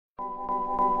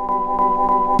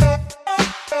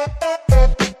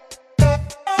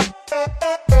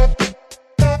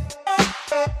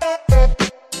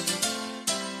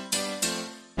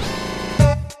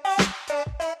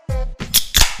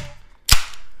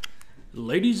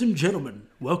Ladies and gentlemen,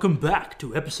 welcome back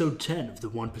to episode 10 of the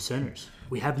One Percenters.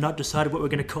 We have not decided what we're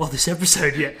going to call this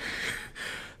episode yet.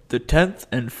 The 10th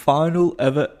and final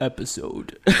ever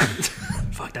episode.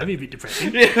 Fuck, that'd be a bit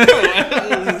depressing.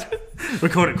 We're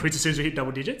calling it quits as soon as we hit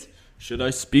double digits. Should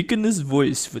I speak in this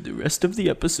voice for the rest of the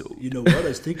episode? You know what?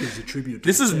 I think it's a tribute to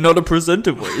This is not a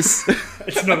presenter voice.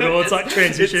 It's not at all. It's like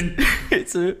transition.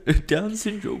 It's a Down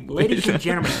syndrome voice. Ladies and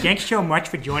gentlemen, thanks so much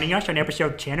for joining us on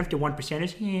episode 10 of the One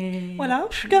Percenters. Well,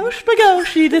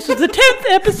 Spagoshi, this is the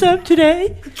 10th episode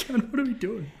today. What are we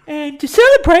doing? And to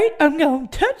celebrate, I'm going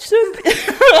to touch some...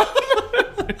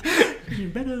 You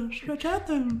better stretch out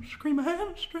those screamer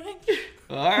hamstrings.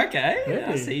 Oh, okay. Hey.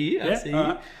 I see you. I see you.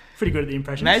 Right. Pretty good at the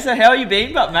impressions. Mate, so how you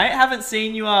been, mate? Haven't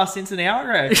seen you since an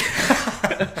hour ago.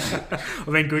 I've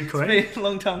been good, Queen. It's been a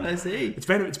long time no see. It's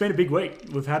been a big week.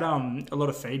 We've had a lot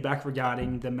of feedback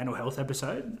regarding the mental health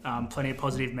episode. Plenty of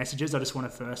positive messages. I just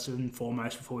want to first and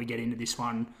foremost, before we get into this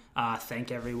one,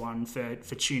 thank everyone for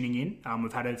tuning in.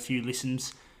 We've had a few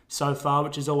listens so far,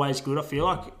 which is always good. I feel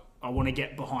like I want to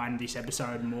get behind this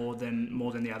episode more than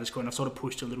the others. I've sort of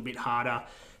pushed a little bit harder,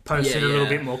 posted a little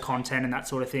bit more content and that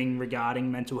sort of thing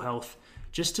regarding mental health,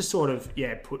 just to sort of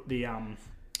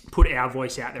put our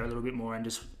voice out there a little bit more and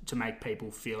just to make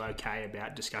people feel okay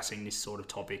about discussing this sort of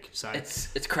topic. So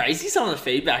it's crazy, some of the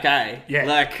feedback, eh? Yeah.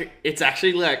 Like, it's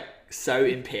actually like so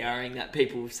empowering that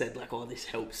people have said like, oh, this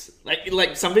helps.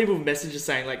 Like some people have messaged us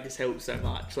saying like, this helps so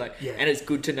much. Like, and it's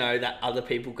good to know that other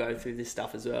people go through this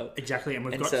stuff as well. Exactly, and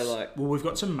we've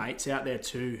got some mates out there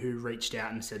too who reached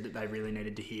out and said that they really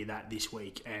needed to hear that this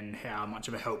week and how much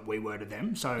of a help we were to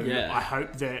them. So I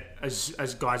hope that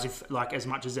as guys, if like as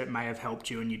much as it may have helped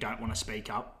you and you don't want to speak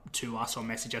up to us or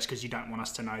message us because you don't want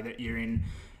us to know that you're in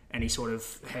any sort of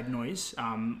head noise,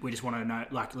 we just want to know,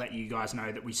 like, let you guys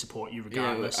know that we support you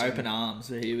regardless. Yeah, open arms.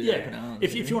 We're here with open arms.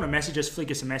 If you want to message us,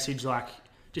 flick us a message. Like,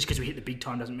 just because we hit the big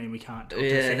time doesn't mean we can't talk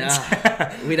to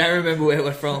fans. We don't remember where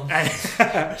we're from.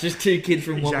 Just two kids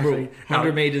from one rule.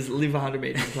 100 metres, live 100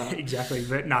 metres apart. Exactly.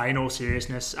 But no, in all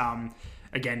seriousness,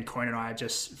 again, Coyne and I are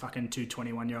just fucking two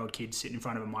 21-year-old kids sitting in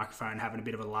front of a microphone having a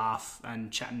bit of a laugh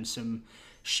and chatting some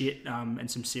shit and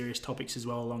some serious topics as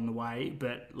well along the way.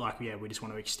 But we just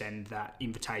want to extend that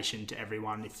invitation to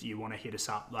everyone. If you want to hit us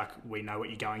up, like, we know what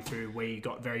you're going through. We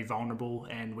got very vulnerable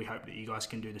and we hope that you guys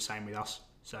can do the same with us.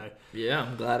 So yeah,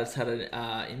 I'm glad it's had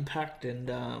an impact, and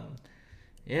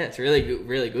it's really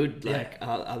good. Like,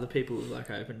 other people like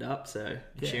opened up, so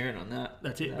cheering on that.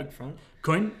 That's it. That front.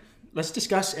 Coyne, let's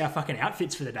discuss our fucking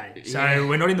outfits for the day. So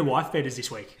we're not in the wife beaters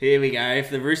this week. Here we go. If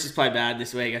the Roosters play bad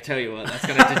this week, I tell you what, that's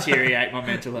going to deteriorate my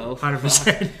mental health.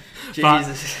 100%.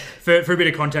 Jesus. For a bit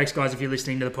of context, guys, if you're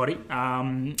listening to the potty,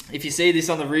 if you see this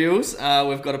on the reels,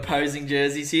 we've got opposing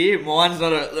jerseys here. Mine's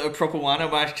not a proper one.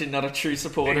 I'm actually not a true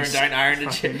supporter and don't own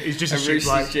it's just a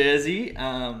Roosters jersey.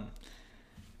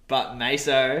 But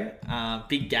Meso,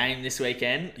 big game this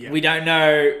weekend. Yep. We don't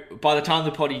know, by the time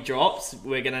the potty drops,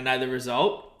 we're going to know the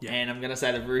result. Yep. And I'm going to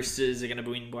say the Roosters are going to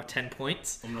win by 10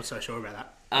 points. I'm not so sure about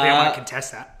that. I think I might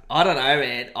contest that. I don't know,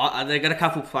 man. They've got a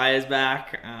couple players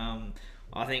back.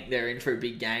 I think they're in for a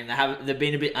big game. They've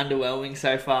been a bit underwhelming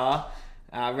so far.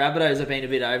 Rabbitohs have been a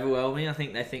bit overwhelming. I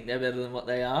think they're better than what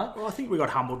they are. Well, I think we got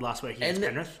humbled last week against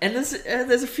Penrith. And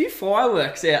there's a few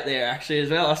fireworks out there actually as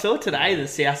well. I saw today the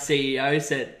South CEO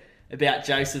said about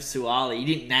Joseph Suwali. He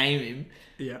didn't name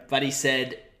him, but he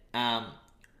said,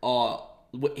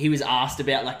 he was asked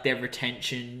about like their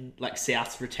retention, like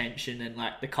South's retention and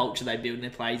like the culture they build in their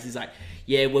players. He's like,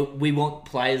 we want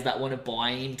players that want to buy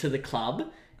into the club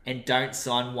and don't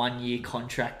sign 1-year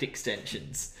contract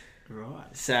extensions.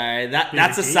 Right. So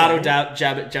that's a subtle jab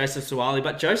at Joseph Suwali.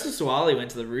 But Joseph Suwali went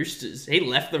to the Roosters. He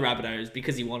left the Rabbitohs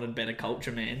because he wanted better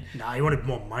culture, man. Nah, he wanted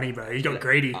more money, bro. He got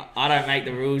greedy. I don't make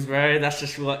the rules, bro.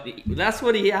 That's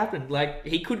what he happened. Like,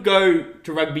 he could go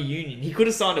to rugby union. He could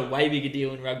have signed a way bigger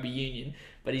deal in rugby union,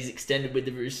 but he's extended with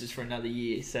the Roosters for another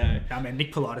year. So, man,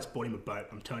 Nick Politis bought him a boat.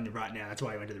 I'm telling you right now, that's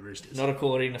why he went to the Roosters. Not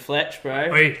according to Fletch,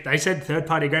 bro. Wait, they said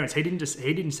third-party agreements. He didn't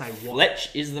say what.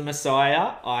 Fletch is the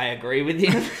Messiah. I agree with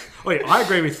him. Wait, I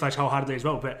agree with Fletch wholeheartedly as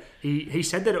well. But he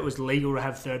said that it was legal to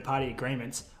have third-party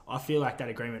agreements. I feel like that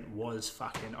agreement was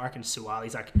fucking. I reckon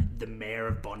Suwali's like the mayor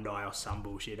of Bondi or some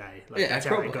bullshit, eh? Like, that's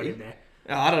probably. How they got him there.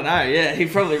 I don't know. Yeah, he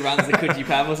probably runs the Coogee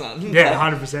Pub or something. Yeah,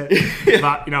 100%.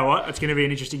 But you know what? It's going to be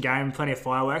an interesting game. Plenty of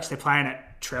fireworks. They're playing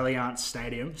at Trelliant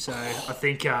Stadium, so I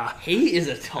think he is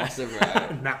a tosser,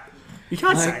 bro. Nah, you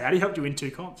can't say that. He helped you win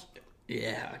 2 comps.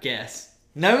 Yeah, I guess.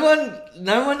 No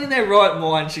one in their right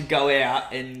mind should go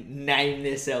out and name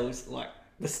themselves like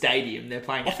the stadium they're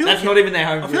playing at. That's not even their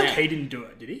home ground. I feel like he didn't do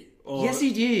it, did he? Or, yes,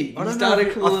 he did. I He don't started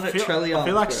know. calling it Trellions. I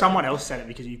feel like bro. someone else said it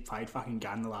because he played fucking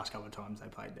gun the last couple of times they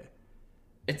played there.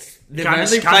 They've Can't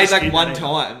only can't played dispute like one that either.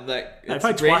 time. Like They it's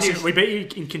played brand twice. new. We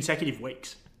beat you in consecutive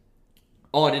weeks.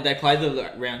 Oh, did they play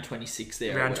the round 26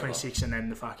 there? Round 26 and then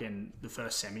the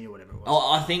first semi or whatever it was.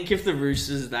 Oh, I think if the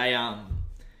Roosters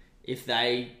if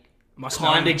they Must kind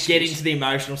know of an get excuse. into the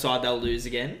emotional side, they'll lose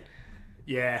again.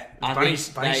 Yeah, I Bunny's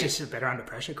think they- just better under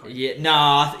pressure. Colin. Yeah,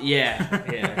 no,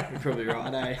 yeah, you're probably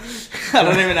right. Eh? I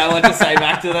don't even know what to say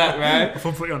back to that, bro. If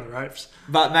I put you on the ropes.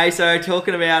 But Meso,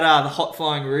 talking about the hot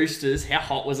flying Roosters, how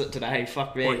hot was it today?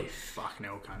 Fuck me. Boy, fucking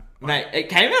hell, cunt. Mate, it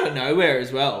came out of nowhere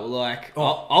as well. Like,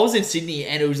 Oh. I was in Sydney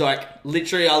and it was like,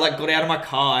 literally, I like got out of my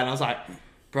car and I was like,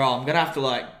 bro, I'm going to have to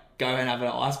like go and have an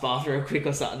ice bath real quick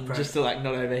or something Bro. just to like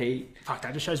not overheat. Fuck,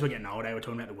 that just shows we're getting old. We're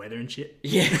talking about the weather and shit.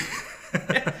 Yeah.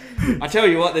 I tell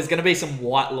you what, there's going to be some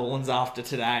white lawns after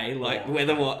today, like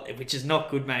which is not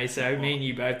good, mate. So me and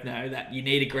you both know that you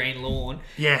need a green lawn.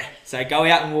 Yeah. So go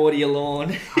out and water your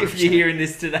lawn if you're hearing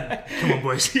this today. Come on,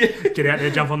 boys. Get out there,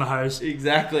 jump on the hose.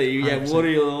 Exactly. Yeah, 100%. water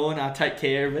your lawn. Take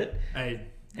care of it. Hey,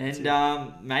 And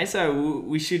Meso,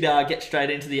 we should get straight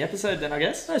into the episode then, I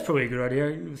guess. that's probably a good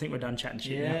idea. I think we're done chatting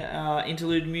shit now. Yeah.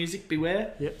 Interlude music.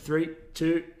 Beware. Yep, 3,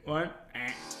 2, 1.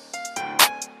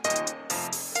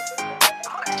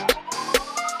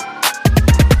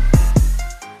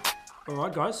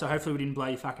 Alright guys, so hopefully we didn't blow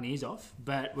your fucking ears off,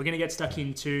 but we're going to get stuck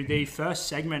into the first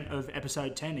segment of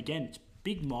episode 10. Again, it's a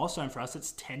big milestone for us.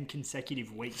 It's 10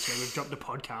 consecutive weeks where we've dropped a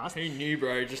podcast. Who knew,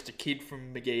 bro? Just a kid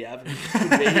from McGee Avenue could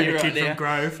be here right Kid now. from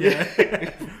Grove, yeah.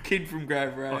 Kid from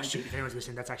Grove Road. Oh shit, if anyone's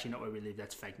listening, that's actually not where we live,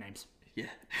 that's fake names. Yeah.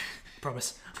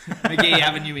 Promise. McGee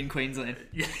Avenue in Queensland.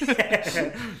 Yeah,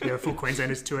 full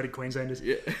Queenslanders, two-headed Queenslanders.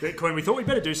 Yeah. But Coin, we thought we'd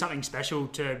better do something special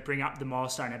to bring up the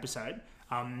milestone episode.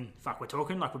 We're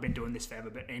talking like we've been doing this forever,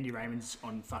 but Andy Raymond's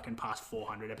on fucking past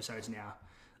 400 episodes now.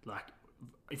 Like,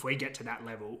 if we get to that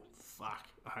level, fuck,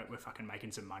 I hope we're fucking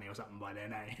making some money or something by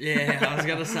then, eh? Yeah, I was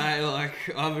going to say, like,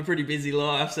 I have a pretty busy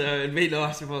life, so it'd be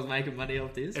nice if I was making money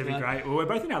off this. It'd be great. Well, we're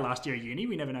both in our last year of uni.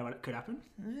 We never know what could happen.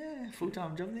 Yeah,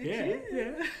 full-time job next Yeah, year.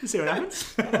 yeah. We'll see what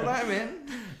happens. I don't know, man.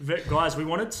 But guys, we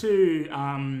wanted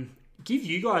to give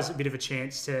you guys a bit of a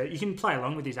chance to... You can play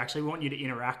along with this, actually. We want you to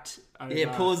interact.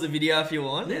 Yeah, pause the video if you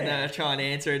want Yeah. and try and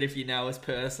answer it if you know us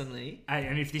personally. Hey,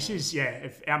 and if this is...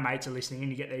 if our mates are listening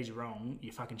and you get these wrong,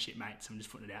 you're fucking shit mates. I'm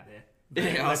just putting it out there.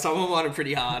 Yeah, someone wanted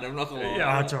pretty hard, I'm not going to lie.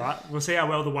 Yeah, that's all right. We'll see how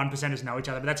well the 1%ers know each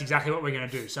other, but that's exactly what we're going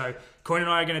to do. So, Coin and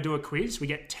I are going to do a quiz. We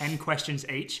get 10 questions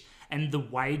each, and the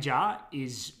wager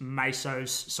is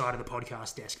Meso's side of the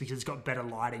podcast desk because it's got better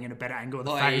lighting and a better angle of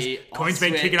the face. I Coin's been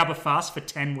swear- kicking up a fuss for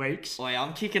 10 weeks. Boy,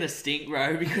 I'm kicking a stink,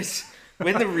 bro, because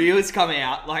when the reels come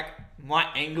out, like, my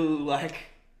angle, like,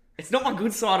 it's not my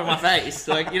good side of my face.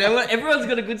 Like, you know what? Everyone's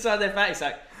got a good side of their face.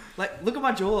 Like look at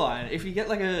my jawline. If you get,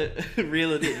 like, a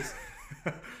reel of this...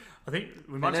 I think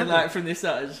we might And then, like, from this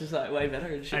side, it's just, like, way better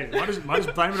and shit. Hey, might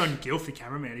just blame it on Gilf, the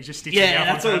cameraman. He's just stitching it Yeah,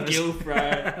 up that's on all purpose. guilt,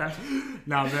 bro.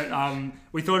 No, but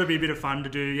we thought it'd be a bit of fun to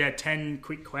do 10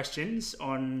 quick questions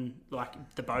on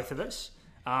like the both of us.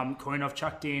 Coin, I've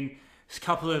chucked in a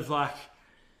couple of like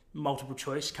multiple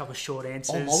choice, couple of short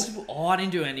answers. Oh, multiple? Oh, I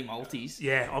didn't do any multis.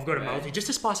 Yeah, I've got a Right. multi just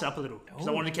to spice it up a little because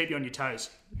I Oh. wanted to keep you on your toes.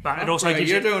 But it also Bro, gives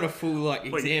you're you doing a full like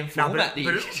exam No, format. but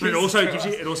here. it also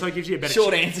Jesus gives you a better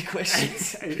short answer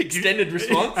questions, extended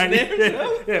response. And, there as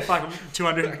well. yeah, fuck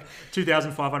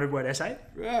 2,500 word essay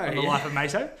Right, on the yeah. life of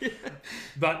Meso.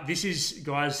 But this is,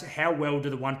 guys, how well do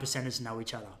the 1%ers know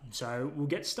each other? So we'll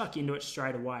get stuck into it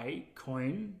straight away.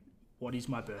 Coin, what is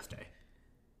my birthday?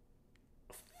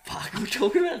 Fuck, we were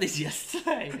talking about this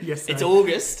yesterday. Yesterday. It's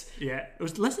August. Yeah, it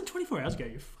was less than 24 hours ago.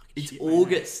 You fucking It's shit, mate.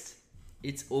 August.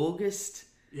 It's August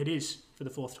It is, for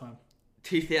the fourth time.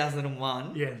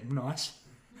 2001. Yeah, nice.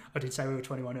 I did say we were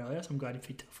 21 earlier, so I'm glad you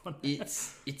picked up on that.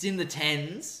 It's in the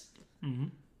tens.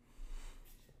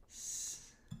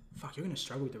 Fuck, you're going to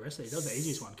struggle with the rest of these. That was the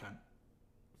easiest one, cunt.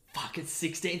 Fuck, it's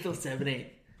 16th or 17th.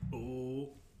 Ooh.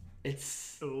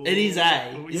 It's Ooh. it is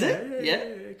A. Ooh, Is it?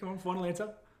 Yeah. Come on, final answer.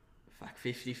 Fuck,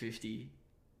 50-50.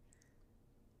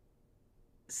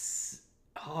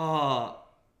 Oh,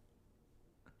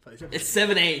 it's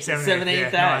 17th.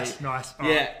 17th yeah, A. Nice. All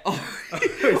Yeah. right.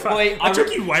 Oh. Wait, I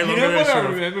took you way longer You know than what I I should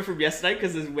have. remember from yesterday?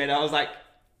 Because it's when I was like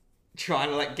trying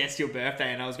to like guess your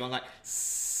birthday, and I was going like,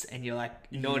 and you're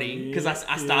like nodding because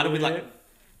I started with like,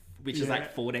 which is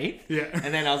like 14th, Yeah.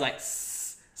 and then I was like.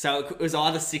 So So it was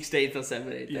either 16th or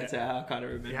 17th. Yeah. That's how I kind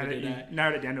of remember it. You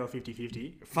narrowed it down to a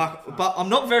 50-50. Fuck. But I'm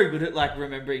not very good at like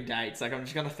remembering dates. Like I'm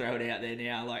just going to throw it out there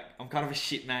now. Like I'm kind of a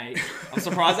shit mate. I'm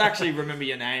surprised I actually remember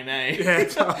your name, eh? Yeah,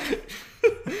 it's right.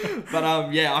 But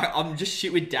I'm just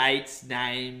shit with dates,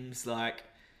 names. Like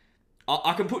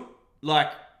I can put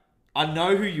like I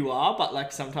know who you are, but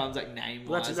like sometimes like name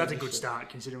wise. That's a good start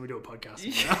considering we do a podcast.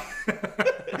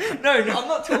 No, I'm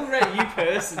not talking about you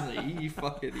personally. You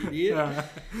fucking idiot.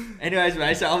 Anyways,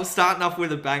 mate. So I'm starting off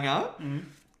with a banger.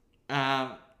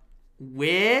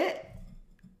 Where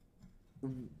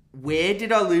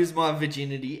did I lose my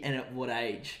virginity and at what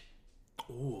age?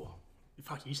 Oh,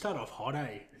 fuck! You started off hot,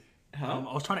 eh? Huh?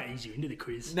 I was trying to ease you into the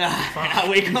quiz. Nah,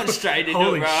 we gone straight into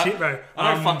Holy it, bro. shit, bro.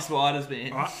 I don't fuck spiders,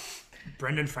 man. All right.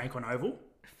 Brendan Franklin Oval.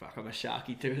 Fuck, I'm a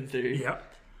sharky through and through. Yep.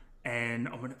 And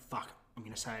I'm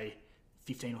gonna say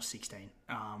 15 or 16.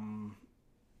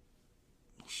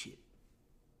 Shit.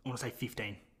 I want to say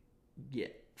 15. Yeah.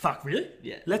 Fuck, really?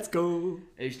 Yeah. Let's go.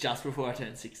 It was just before I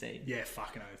turned 16. Yeah,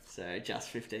 fucking oath. So just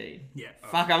 15. Yeah.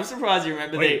 Fuck, I'm surprised you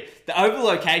remember the oval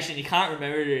location. You can't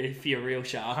remember it if you're a real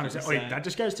shark. 100%. So. That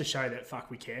just goes to show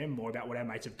that we care more about what our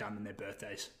mates have done than their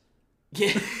birthdays.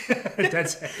 Yeah.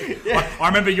 That's I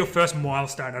remember your first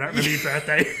milestone. I don't remember your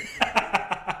birthday.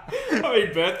 I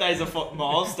mean, birthday's a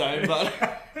milestone, but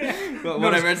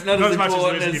whatever. It's not as much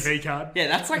important as losing your V card. Yeah,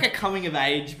 that's like a coming of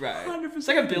age, bro. 100%. It's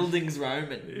like a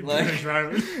Bildungsroman. Like,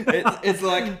 it's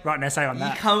like write an essay on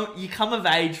that. You come of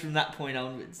age from that point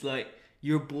onwards. Like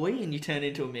you're a boy and you turn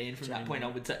into a man from that point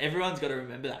onwards. So everyone's got to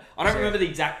remember that. I don't remember the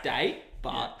exact date,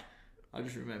 but I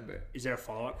just remember it. Is there a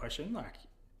follow-up question? Like,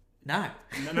 no.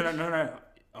 No.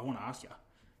 I want to ask you,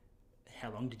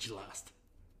 how long did you last?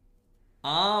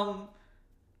 I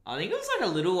think it was like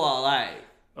a little while, eh?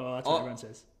 Oh, that's what everyone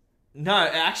says. No,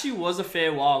 it actually was a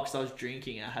fair while because I was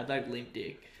drinking. I had like limp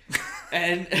dick,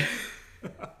 and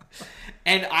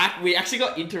we actually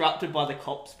got interrupted by the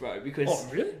cops, bro. Because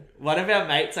really? One of our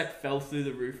mates like fell through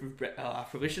the roof of. I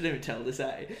probably shouldn't even tell this,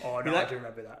 eh? Oh no, I do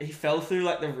remember that. He fell through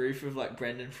like the roof of like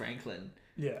Brendan Franklin.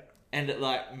 Yeah. And it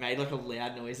like made like a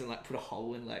loud noise and like put a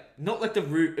hole in like not like the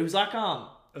roof. It was like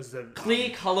it was the clear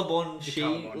colorbond sheet,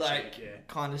 colorbond like sheet,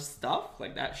 kind of stuff,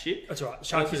 like that shit. That's right.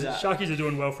 Sharkies are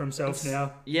doing well for themselves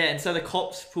now. Yeah, and so the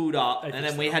cops pulled up, and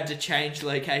then we had to change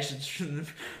locations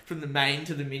from the main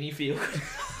to the mini field.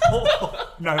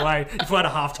 No way! If we had a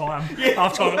half time at the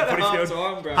footy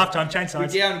field, half time change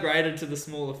sides. We downgraded to the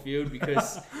smaller field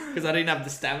because I didn't have the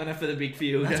stamina for the big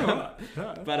field. That's all right.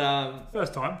 But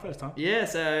first time. Yeah,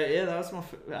 so that was my.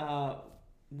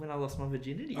 When I lost my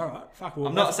virginity. All right, fuck. Well,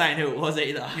 I'm not saying who it was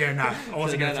either. Yeah, no, I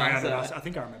wasn't going to throw him under the bus. I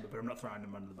think I remember, but I'm not throwing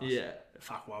them under the bus. Yeah.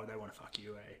 Fuck, why would they want to fuck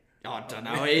you, eh? I don't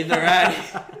know either, eh?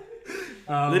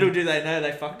 Little do they know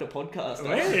they fucked a podcast.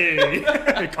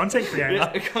 Hey, content creator.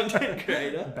 Yeah, a content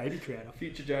creator. Baby creator.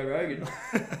 Future Joe Rogan. All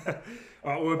right,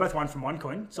 well, we're both one from one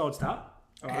coin. Solid start.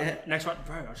 All right, yeah. Next one.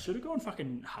 Bro, I should have gone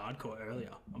fucking hardcore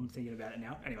earlier. I'm thinking about it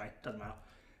now. Anyway, doesn't matter.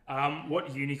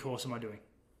 What uni course am I doing?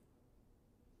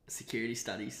 Security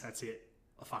studies. That's it.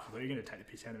 Oh, fuck, I thought you were going to take the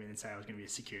piss out of me and say I was going to be a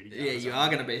security guard. Yeah, you are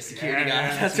going to be a security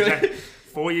guard. That's right.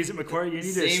 4 years at Macquarie Uni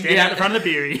to stand out in front of the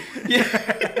beery. Yeah.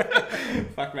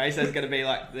 Fuck, Racer's going to be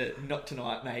like the not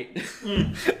tonight, mate.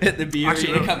 At the beery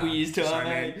in a couple years time, sorry,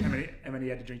 mate. How many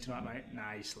had to drink tonight, mate?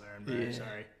 Nah, you're slurring, bro. Yeah.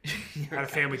 Sorry. Had a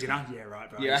family dinner? Yeah, right,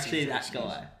 bro. You're actually that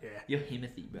guy. Yeah. You're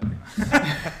Himothy, bro.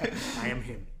 I am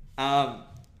him.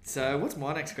 So what's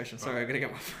my next question? Sorry, I gotta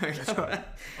get my phone. That's right.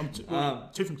 I'm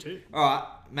 2 from 2. All right,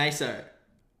 Meso.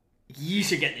 You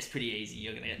should get this pretty easy.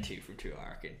 You're gonna get 2 from 2, I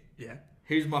reckon. Yeah.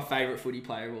 Who's my favourite footy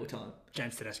player of all time?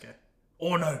 James Tedesco.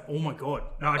 Oh no! Oh my god!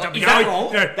 No, is that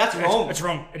wrong? No, that's wrong. It's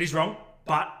wrong. It is wrong.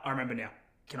 But I remember now.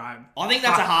 I think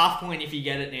that's a half point if you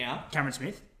get it now. Cameron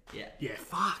Smith. Yeah. Yeah,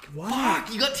 fuck. Why?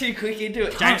 Fuck, you got too quick into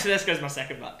it. James Tedesco's my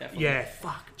second butt, definitely. Yeah,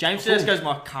 fuck. James Tedesco's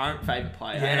my current favourite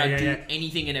player. Yeah, and I do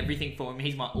anything and everything for him.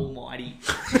 He's my almighty.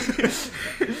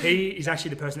 He is actually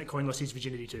the person that Coin lost his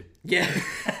virginity to. Yeah.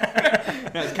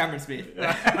 No, it's Cameron Smith.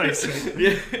 Yeah.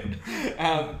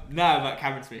 No, but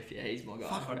Cameron Smith, yeah, he's my guy.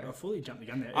 Fuck, I fully jumped the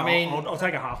gun there. I mean... I'll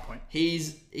take a half point.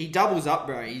 He doubles up,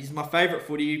 bro. He's my favourite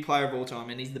footy player of all time,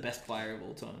 and he's the best player of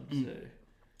all time, so...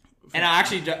 And I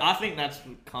think that's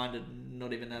kind of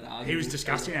not even that arguable. He was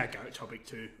discussing our GOAT topic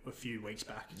too a few weeks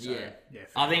back. So, yeah.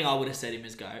 I think I would have said him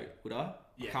as GOAT, would I?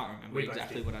 Yeah. I can't remember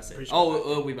exactly what I said.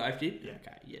 Sure we both did? Yeah.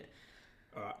 Okay, yeah.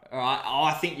 Alright. Oh,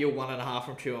 I think you're 1.5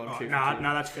 from 2 on 2 from 2.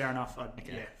 No, that's fair enough.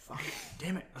 Okay. Yeah, fuck.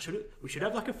 Damn it. We should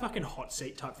have like a fucking hot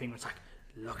seat type thing where it's like,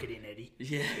 lock it in, Eddie.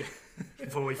 Yeah.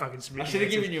 Before we fucking submit. I should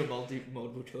have given you a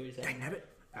multiple choice. Dang nabbit.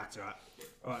 That's alright.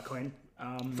 Alright, Queen.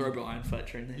 Throw Brian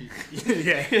Fletcher in there.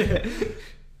 Yeah.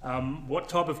 What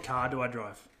type of car do I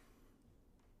drive?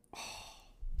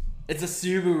 It's a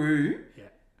Subaru. Yeah.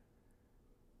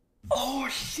 Oh,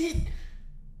 shit.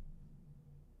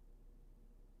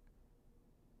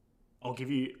 I'll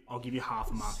give you half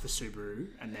a mark for Subaru,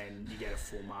 and then you get a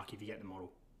full mark if you get the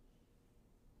model.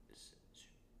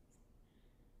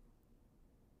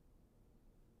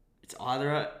 It's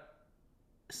either a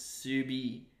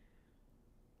Subi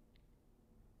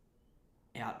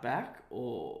Outback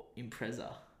or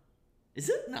Impreza. Is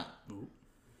it? No. Ooh.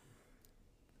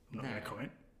 I'm not going to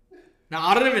comment. No,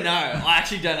 I don't even know. I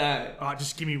actually don't know. All right,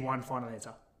 just give me one final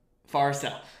answer.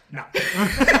 Forester. No. I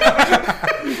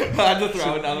had to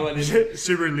throw another one in.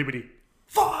 Subaru Liberty.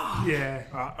 Fuck! Yeah.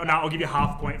 No, I'll give you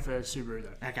half a point for Subaru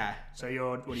though. Okay. So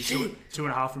you're what are you two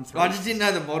and a half from 3? I just didn't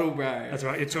know the model, bro. That's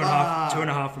right. You're two and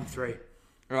a half from 3.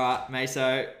 Right,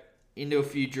 Meso. Into a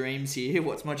few dreams here.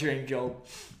 What's my dream job?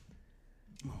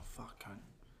 Oh fuck, cunt.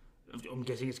 I'm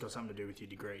guessing it's got something to do with your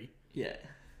degree. Yeah.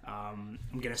 I'm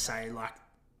gonna say like.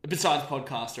 Besides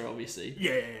podcaster, obviously.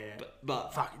 Yeah.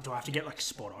 But fuck, do I have to get like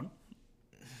spot on?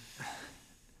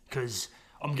 Because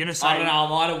I'm gonna say. I don't know. I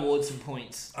might award some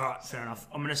points. All right, fair enough.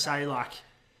 I'm gonna say like,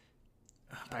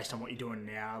 based on what you're doing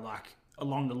now, like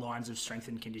along the lines of strength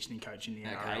and conditioning coach in the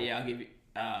NRL. Okay, yeah, I'll give you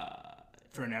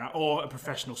for an NRL or a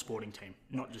professional sporting team,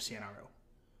 not just the NRL.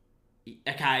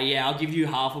 Okay, yeah, I'll give you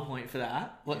half a point for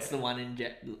that. What's the one in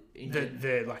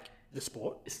the like the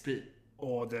sport split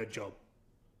or the job?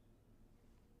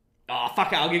 Oh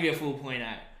fuck it, I'll give you a full point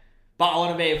out. But I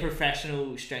want to be a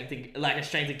professional strength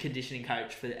and conditioning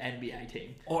coach for the NBA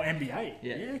team. Or NBA?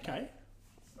 Yeah. Okay.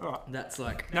 All right. That's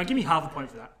like. Now give me half a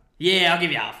point for that. Yeah, I'll give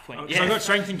you half a point. So I got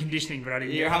strength and conditioning, but I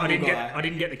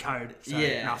didn't get the code. So,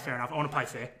 yeah. No, fair enough. I want to play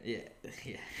fair. Yeah.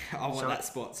 I want that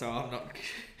spot, so I'm not.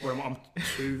 Well, I'm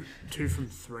two from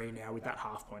 3 now with that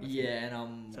half point. Yeah, and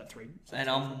I'm. Is that 3?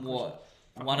 I'm what?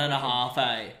 1.5,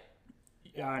 eh?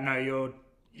 No, you're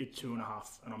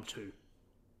 2.5, and I'm 2.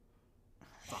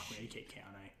 Fuck me, you keep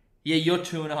counting, eh? Yeah, you're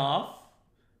 2.5.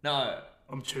 No,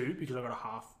 I'm 2 because I got a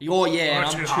half. You're and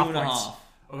I'm 2.5.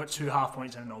 I've got 2 half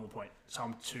points and a normal point, so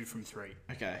I'm 2 from 3.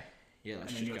 Okay. Yeah,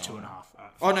 let's and then you're 2.5. Right,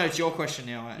 oh no, it's your question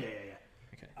now, eh? Yeah.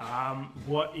 Okay.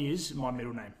 What is my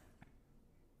middle name?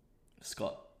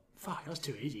 Scott. Fuck, that was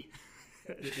too easy.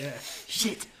 Yeah.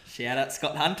 Shit. Shout out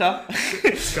Scott Hunter.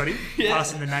 Scotty,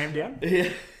 passing the name down. Yeah.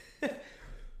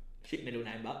 Shit middle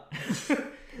name, but.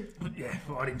 Yeah,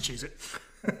 well, I didn't choose it.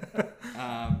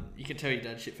 You can tell your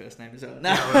dad's shit first name as well.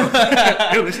 No,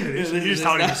 he'll listen to this. You just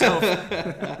told him yourself.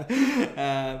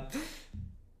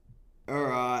 All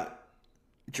right.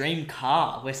 Dream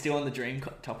car. We're still on the dream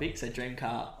topic, so dream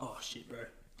car. Oh shit, bro.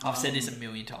 I've said this a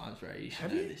million times, bro. You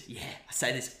should know this. Yeah, I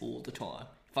say this all the time.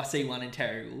 If I see one in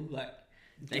Terrigal, like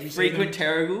they frequent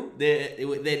Terrigal,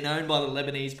 they're known by the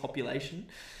Lebanese population.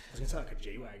 I was gonna say like a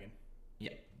G-Wagon.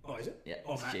 Yeah. Oh, is it? Yeah,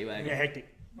 it's a G-Wagon. Yeah, hectic.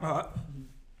 All right,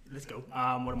 let's go.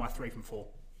 What am I 3 from 4?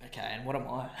 Okay, and what am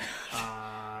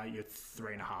I? You're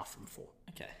 3.5 from 4.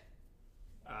 Okay.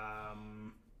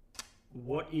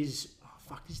 What is? Oh,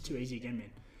 fuck, this is too easy again, man.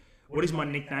 What is my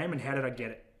nickname and how did I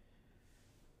get it?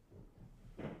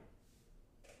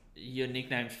 Your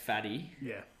nickname's Fatty.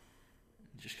 Yeah.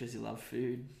 Just because you love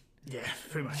food. Yeah,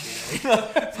 pretty much.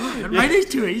 Mate, these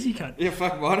too easy, cunt. Yeah,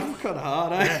 fuck, mine are kind of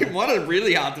hard, eh? Yeah. Mine are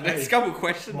really hard. The next couple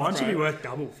questions, mine should be worth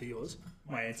double for yours.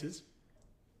 My answers.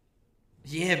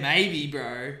 Yeah, maybe,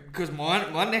 bro. Because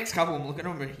my next couple, I'm looking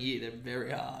over here, they're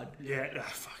very hard. Yeah,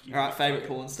 fuck you. Alright, favourite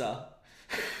porn star.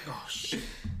 Oh, shit.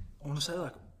 I want to say,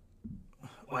 like...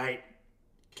 Wait.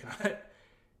 Can I...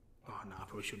 Oh, no, I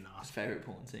probably shouldn't ask. Favourite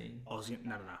porn scene? No.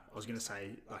 I was going to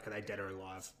say, like, are they dead or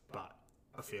alive? But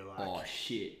I feel like... Oh,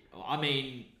 shit. I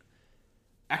mean...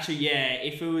 Actually, yeah,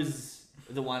 if it was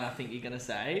the one I think you're going to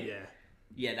say... Yeah.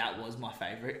 Yeah, that was my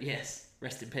favourite. Yes.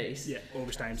 Rest in peace. Yeah,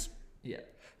 August Ames. Yeah.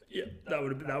 Yeah, that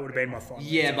would have been my final.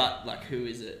 Yeah, answer. But like, who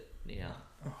is it now?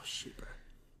 Oh shit, bro!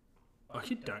 I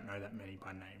actually don't know that many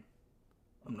by name.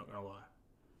 I'm not gonna lie.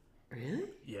 Really?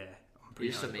 Yeah, I'm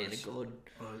pretty. You're just a man of God.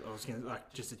 I was gonna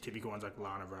like just the typical ones like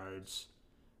Lana Rhodes.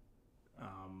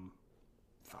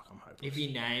 Fuck, I'm hopeless. If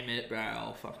you name it, bro,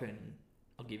 I'll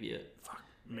give you it. Fuck,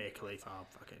 Mia Khalifa,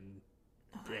 fucking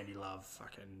Brandy Love,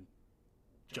 fucking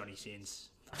Johnny Sins.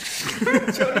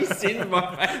 Johnny Sins,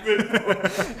 my favourite.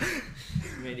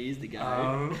 Man, he is the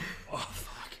guy. Oh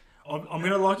fuck! I'm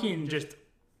gonna lock in just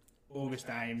August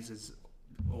Ames as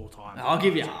all time. I'll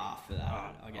give you half for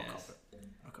that. I guess.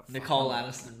 I'll cop it. Nicole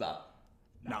Aniston, but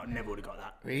no, never would have got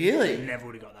that. Really? Never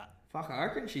would have got that. Fuck, I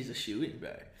reckon she's a shoo-in, bro.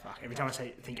 Fuck, every time I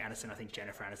think Aniston, I think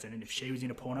Jennifer Aniston, and if she was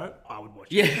in a porno, I would watch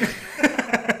it.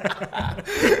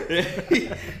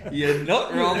 Yeah. You're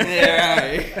not wrong there,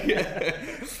 eh?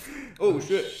 Oh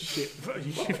shit!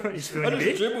 You spilled I your just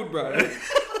beer? dribbled, bro.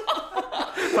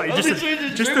 Like, I literally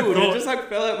just dribbled. It just like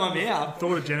fell out my mouth.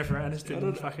 Thought of Jennifer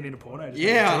Aniston fucking in a porno.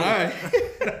 Yeah, I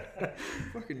know.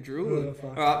 Fucking drooling. Oh,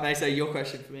 All right, mate. So your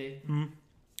question for me.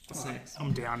 What's next?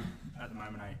 I'm down at the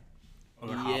moment, eh? I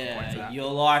got half a point for Yeah, that. you're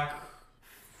like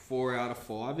 4 out of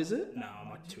 5, is it? No, I'm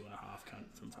like 2.5 cunt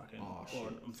from fucking. Oh, shit. Or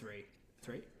I'm 3.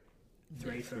 3?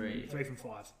 Yeah, 3. 3 from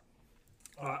 5.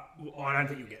 I don't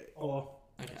think you'll get it. Or,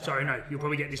 Okay. sorry, no, you'll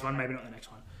probably get this one, maybe not the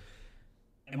next one.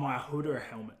 Am I a hood or a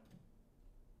helmet?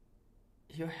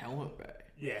 You're a helmet, bro.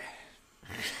 Yeah.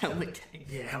 Helmet gang.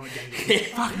 Yeah, helmet gang.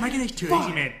 Fuck, making these too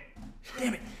easy, man.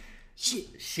 Damn it.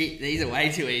 Shit, these are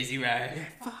way too easy, bro. Yeah,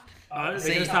 fuck.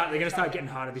 They're gonna start getting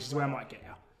harder. This is where I might get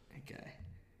out. Okay.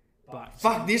 But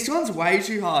Fuck, this one's way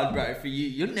too hard, bro, for you.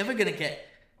 You're never gonna get.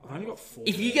 I've only got 4.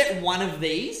 If you get one of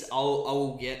these,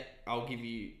 I'll give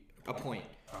you a point.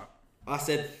 Alright. I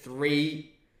said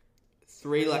three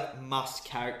like must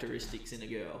characteristics in a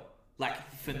girl. Like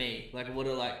for me, like what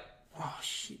are like. Oh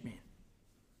shit, man.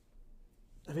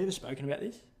 Have you ever spoken about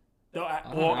this? No,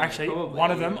 don't or know, actually, probably.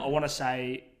 one of them I want to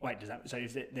say. Wait, does that? So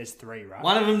if there's 3, right?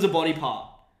 One of them's a body part.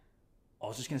 I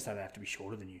was just gonna say they have to be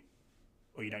shorter than you,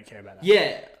 or you don't care about that.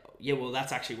 Yeah. Well,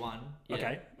 that's actually one. Yeah.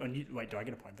 Okay. And wait, do I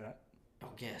get a point for that? I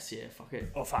guess. Yeah. Fuck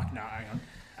it. Oh fuck, no, hang on.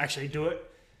 Actually, do it.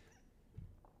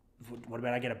 What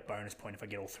about I get a bonus point if I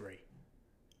get all 3?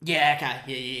 Yeah.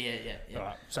 Okay. Yeah.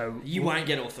 Alright, so You won't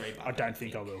get all 3. But I don't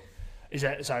think I will. Is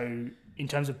that so? In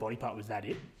terms of body part, was that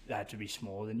it? They had to be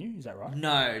smaller than you. Is that right?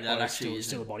 No, that Or actually is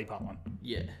still a body part one.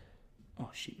 Yeah. Oh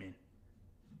shit, man.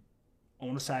 I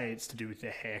want to say it's to do with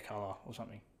their hair color or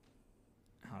something.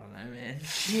 I don't know, man.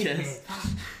 Yes.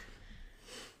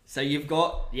 So you've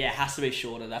got it has to be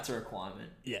shorter. That's a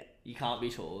requirement. Yeah. You can't be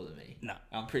taller than me. No.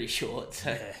 I'm pretty short, so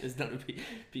Yeah. there's not a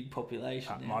big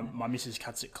population. My missus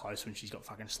cuts it close when she's got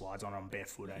fucking slides on. I'm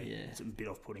barefoot. Yeah. It's a bit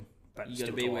off-putting. But You got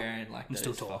to be wearing like I'm those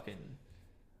still tall. fucking.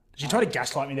 She tried to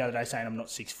gaslight me the other day saying I'm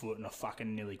not 6 foot and I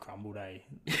fucking nearly crumbled. I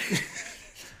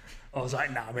was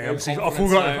like, nah, man. I full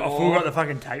got the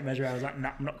fucking tape measure. I was like,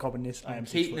 nah, I'm not copping this. I am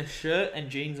 6 Keeping foot. a shirt and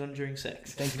jeans on during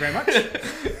sex. Thank you very much.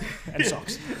 And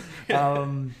socks.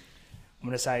 I'm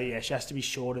going to say, she has to be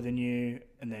shorter than you.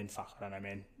 And then, fuck, I don't know,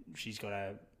 man. She's got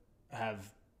to have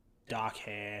dark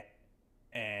hair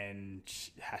and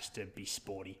has to be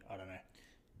sporty. I don't know.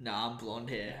 Nah, I'm blonde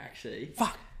hair, actually.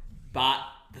 Fuck. But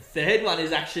the third one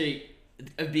is actually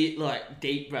a bit like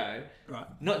deep, bro. Right.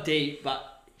 Not deep,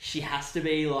 but she has to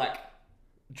be like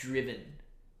driven.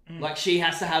 Like she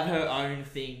has to have her own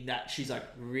thing that she's like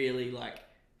really like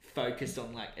focused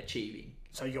on like achieving.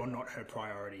 So you're not her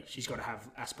priority. She's got to have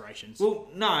aspirations. Well,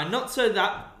 no, not so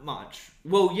that much.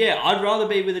 Well, yeah, I'd rather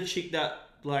be with a chick that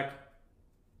like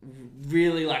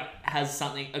really like has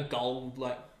something, a goal,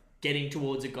 like getting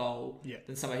towards a goal,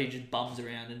 than somebody who just bums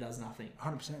around and does nothing.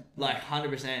 100%. Like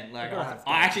 100%. Like gotta have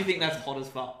I actually think that's hot as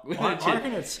fuck. I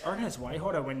reckon it's way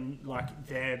hotter when like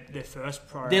their first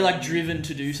priority. They're like driven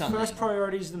to do something. First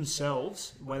priorities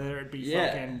themselves, whether it be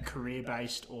fucking career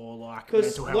based or like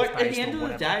Because mental health like based at the end or of the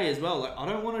whatever. day as well, like I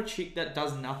don't want a chick that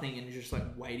does nothing and is just like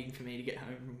waiting for me to get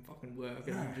home from fucking work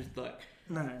and I'm just like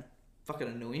No. fucking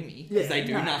annoy me because they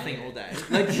do no, nothing all day.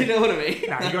 Like, you know what I mean?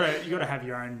 No, you gotta have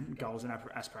your own goals and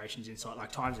aspirations inside.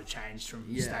 Like times have changed from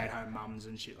stay-at-home mums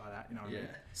and shit like that. You know what I mean?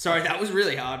 Sorry, that was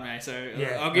really hard, mate. So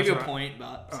I'll give you a right. point,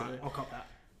 but Alright, I'll cop that.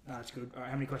 No, that's good. Alright,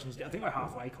 how many questions? I think we're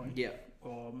halfway, Queen. yeah.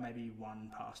 Or maybe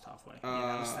one past halfway.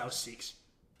 That was 6.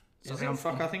 So I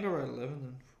think I wrote 11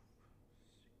 then.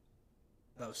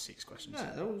 That was 6 questions. No,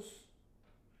 that was.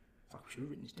 Fuck, we should have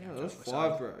written this down. Yeah, that's We're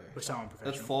 5, bro. We're so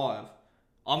unprofessional. That's 5.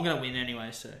 I'm gonna win anyway,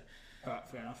 so. Alright,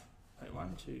 fair enough. Wait,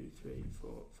 1, 2, 3,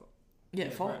 4, 5. Yeah,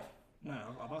 5. Right. No,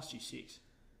 I've asked you 6.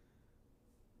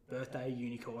 Birthday,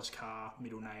 unicourse, car,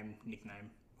 middle name, nickname,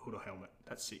 hood or helmet.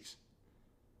 That's 6.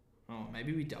 Oh,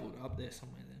 maybe we doubled up there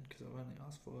somewhere then, because I've only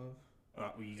asked 5.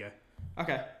 Alright, well you go.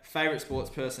 Okay, favourite sports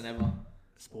person ever?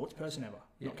 Sports person ever?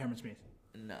 Yeah. Not Cameron Smith.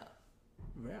 No.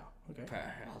 Wow, okay. Bro,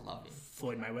 I love him.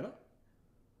 Floyd Mayweather?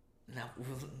 No,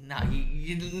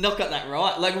 you not got that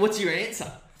right. Like, what's your answer?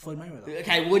 Floyd Mayweather.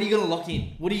 Okay, what are you going to lock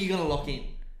in?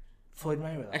 Floyd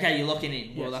Mayweather. Okay, you're locking in.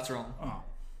 Yes. Well, that's wrong. Oh,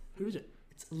 who is it?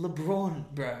 It's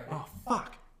LeBron, bro. Oh,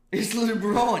 fuck. It's LeBron.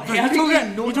 Bro, How do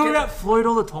you talk about Floyd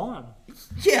all the time.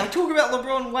 Yeah, I talk about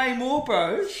LeBron way more,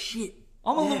 bro. Shit.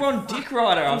 I'm a LeBron dick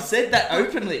rider. I've said that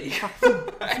openly.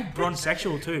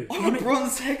 Bronze-sexual too. I'm a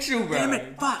bronze-sexual, bro. Damn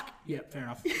it, fuck. Yeah, fair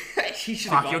enough. She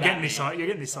should Fuck, have got you're that, getting this man. side. You're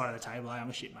getting this side of the table. I'm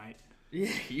a shit, mate.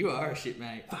 Yeah, you are a shit,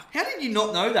 mate. Fuck. How did you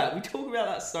not know that? We talk about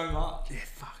that so much. Yeah,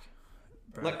 fuck.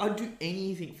 Bro. Like, I'd do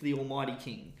anything for the almighty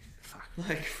king. fuck.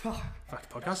 Like, fuck. Fuck,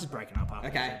 the podcast is breaking up after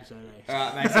Okay. this episode. All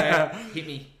right, mate. So hit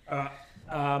me.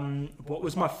 What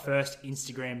was my first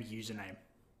Instagram username?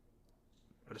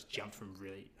 I just jumped from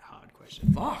really hard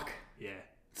question. Fuck. Yeah.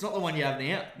 It's not the one you have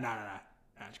now. No.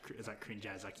 It's like cringe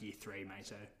as like year 3, mate.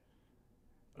 So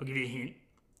I'll give you a hint.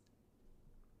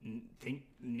 Think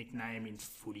nickname in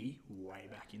footy way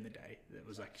back in the day. That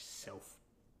was like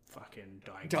fucking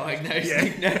Diagnosed Yeah.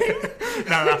 nickname.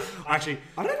 No. Actually,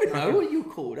 I don't even know what you were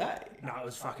called, eh? no, it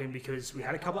was fucking because we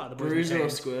had a couple of other boys. Bruiser or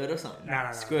Squirt or something? No.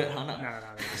 Squirt Hunter. No.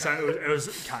 So it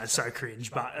was kind of so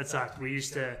cringe, but it's like we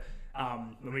used to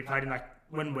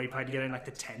when we played together in like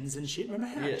the 10s and shit. Remember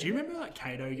how? Yeah. Do you remember like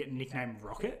Kato getting nicknamed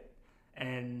Rocket?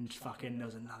 And fucking there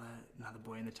was another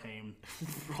boy in the team.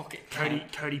 Rocket.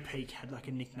 Cody Peak had like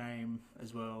a nickname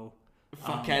as well.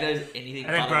 Fuck, Kato's anything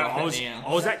And then, but bro, a rocket I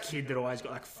now. was that kid that always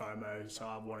got like FOMO, so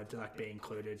I wanted to like be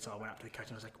included. So I went up to the coach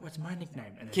and I was like, "What's my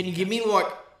nickname?" And then Can you give me like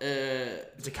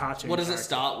it's a cartoon. what does it character.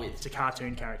 start with? It's a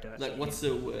cartoon character. That's Like, your what's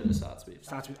hint. the word it starts with? It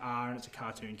starts with R and it's a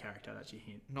cartoon character. That's your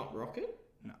hint. Not rocket?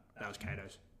 No, that was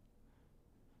Kato's.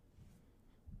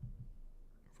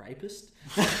 Rapist?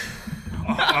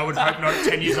 I would hope not.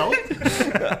 10 years old.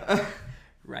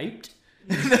 Raped?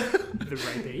 The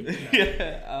rapey. No.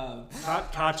 Yeah.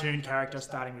 Cartoon character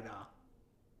starting with R.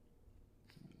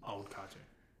 Old cartoon.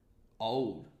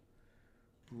 Old.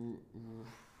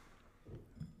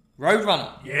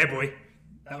 Roadrunner. Yeah, boy.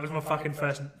 That was my fucking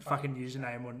first fucking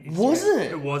username on Instagram. Was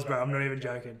it? It was, bro. I'm not even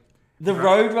joking. The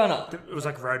Roadrunner. It was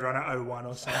like Roadrunner 01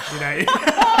 or something. You know?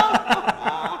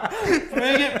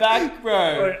 Bring it back,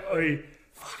 bro. Oi,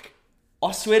 fuck.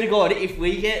 I swear to God, if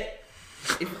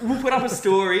we'll put up a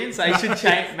story and say should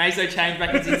change Meso change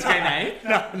back his Instagram name.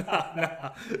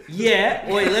 No. Yeah,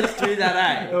 oi, let's do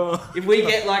that, eh? Oh. If we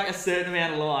get like a certain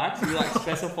amount of likes, we like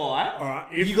specify it.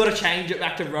 Alright, You got to change it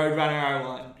back to Roadrunner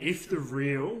 01. if the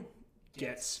reel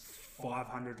gets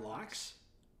 500 likes,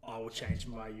 I will change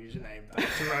my username back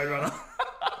to Roadrunner.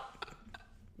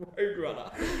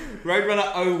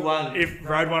 Roadrunner 01. If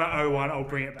Roadrunner 01, I'll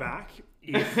bring it back.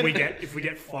 If we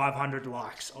get 500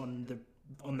 likes on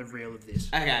the reel of this.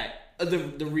 Okay,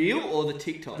 the reel or the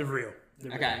TikTok? The reel.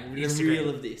 Okay, the Instagram. reel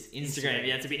of this. Instagram.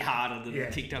 Yeah, it's a bit harder than Yeah.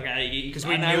 TikTok. Because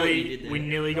I know what you did there. we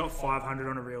nearly got 500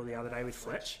 on a reel the other day with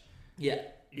Fletch. Yeah.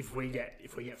 If we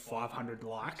get 500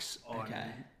 likes on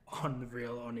Okay. on the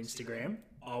reel on Instagram,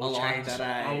 I like change that,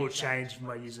 eh? I will change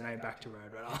my username back to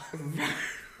Roadrunner.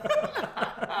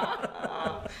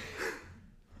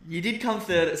 You did come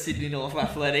third at Sydney North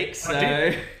Athletics, so...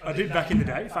 I did back in the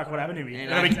day. Fuck, what happened to me?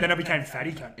 And Then I became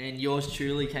fatty cunt. And yours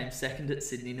truly came second at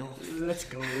Sydney North. Let's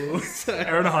go.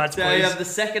 Aaron Heights, So please. you have the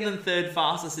second and third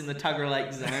fastest in the Tuggerah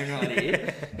Lake zone right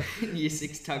here. Year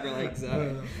 6 Tuggerah Lake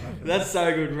zone. That's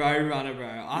so good, Roadrunner, bro.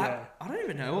 I don't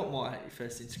even know what my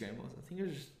first Instagram was. I think it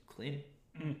was just Clint.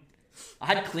 I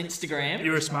had Clintstagram. You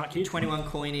were a smart kid. 21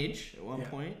 coinage at one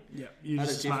point. Yeah, you're Had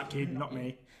just a a smart kid, not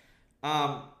me.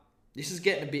 This is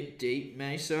getting a bit deep,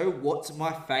 Meso. What's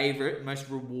my favourite, most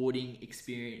rewarding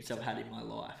experience I've had in my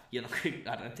life? You're not.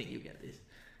 I don't think you'll get this.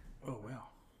 Oh wow.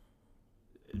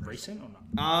 Recent or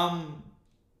not?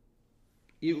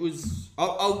 It was.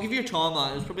 I'll give you a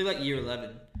timeline. It was probably like year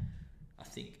 11, I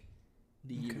think.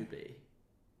 The year would be.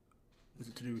 Was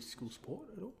it to do with school sport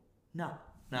at all? No,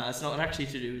 it's not actually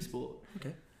to do with sport.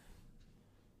 Okay.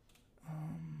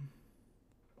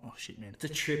 Oh shit, man. It's a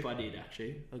trip I did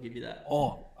actually. I'll give you that.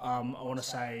 Oh, I want to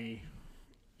say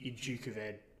your Duke of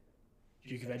Ed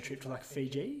trip to like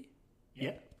Fiji.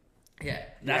 Yeah. Yeah,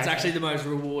 that's Yeah. actually the most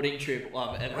rewarding trip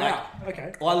I've ever. Wow.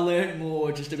 Okay. I learned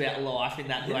more just about life in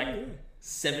that Yeah.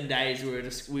 7 days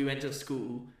we went to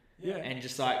school. Yeah. And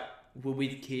just like we're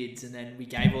with kids, and then we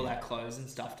gave all our clothes and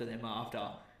stuff to them after.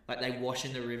 Like they wash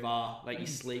in the river, like you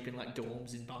sleep in like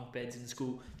dorms in bunk beds in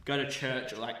school. Go to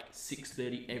church at like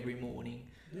 6:30 every morning.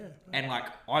 Yeah. And like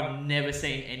I've never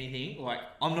seen anything like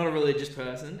I'm not a religious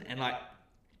person, and like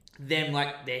them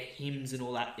like their hymns and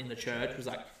all that in the church was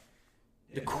like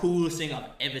the coolest thing I've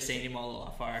ever seen in my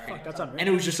life. I reckon. Fuck, that's unreal. And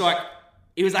it was just like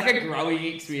it was like a growing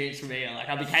experience for me. Like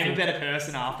I became a better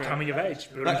person after. Coming of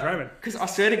age, buildings Roman. Because I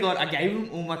swear to God, I gave them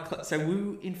all my so we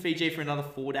were in Fiji for another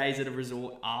 4 days at a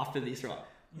resort after this, right?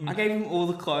 I gave them all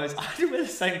the clothes. I had to wear the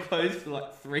same clothes for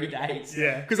like 3 days.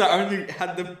 Yeah. Because I only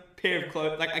had the pair of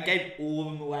clothes. Like I gave all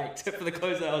of them away except for the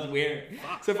clothes that I was wearing.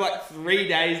 So for like 3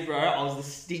 days, bro, I was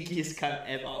the stinkiest cunt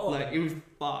ever. Like it was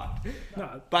fucked.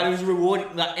 No. But it was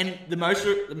rewarding. Like, and the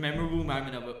memorable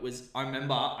moment of it was I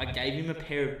remember I gave him a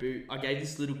pair of boots. I gave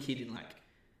this little kid in like,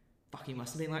 fuck, he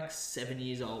must have been like 7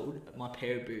 years old. My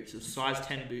pair of boots. It was size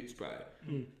 10 boots, bro.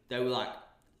 They were like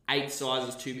 8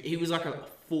 sizes too big. He was like a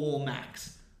 4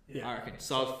 max. Yeah. I reckon.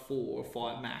 So 4 or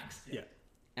 5 max. Yeah.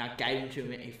 And I gave him to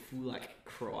him and he full like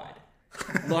cried.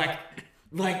 like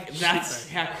that's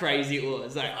how crazy it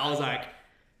was. Like I was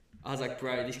like,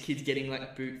 bro, this kid's getting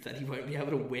like boots that he won't be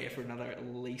able to wear for another at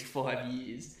least 5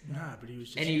 years. Nah, but he was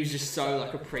just... And he was just so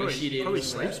like appreciative. Probably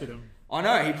sleeps with him. I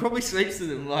know, he probably sleeps with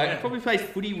them. Like, probably plays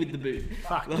footy with the boot.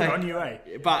 Fuck, like, good on you, eh?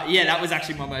 But yeah, that was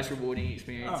actually my most rewarding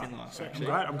experience in life. So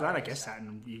actually. I'm glad I guessed that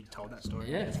and you told that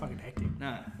story. Yeah. It's fucking hectic.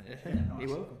 No, nice. You're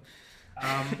welcome.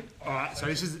 Alright, so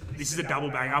this is a double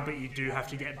banger, but you do have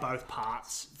to get both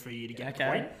parts for you to get a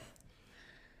point.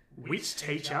 Which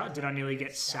teacher did I nearly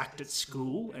get sacked at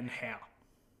school and how?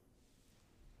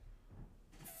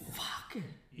 Fuck.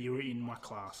 You were in my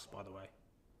class, by the way.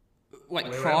 Wait,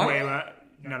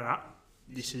 No.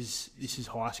 This is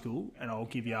high school, and I'll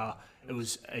give you. It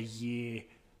was a year.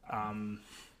 I'll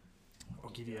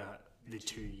give you the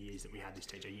 2 years that we had this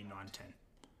teacher, year 9 and 10.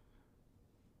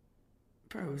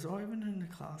 Bro, was I even in the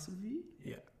class with you?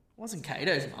 Yeah. Wasn't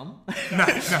Kato's mum? No,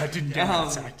 I didn't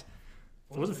get sacked.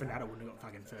 If it wasn't for that, I wouldn't have got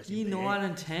fucking first. Year 9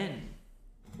 and 10.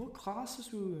 What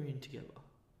classes were we in together?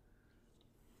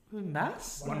 We were in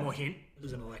maths? One more hint. It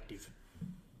was an elective.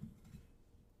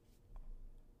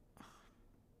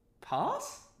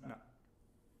 Pass? No.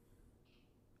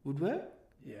 Woodwork?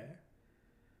 Yeah.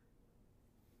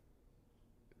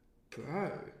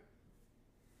 Bro.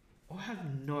 I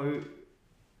have no...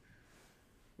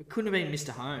 It couldn't have been Mr.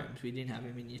 Holmes. We didn't have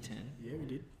him in year 10. Yeah, we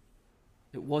did.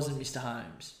 It wasn't Mr.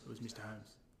 Holmes. It was Mr.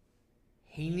 Holmes.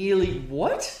 He nearly...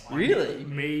 What? Really?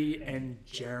 Me and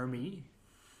Jeremy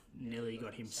nearly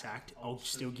got him sacked. I'll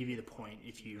still give you the point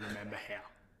if you remember how.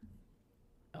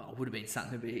 Oh, it would have been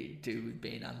something to do with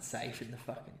being unsafe in the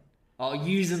fucking... Oh,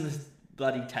 using the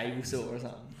bloody table saw or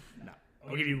something. No.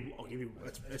 I'll give you.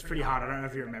 It's pretty hard. I don't know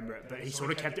if you remember it, but he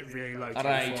sort of kept it really low. I don't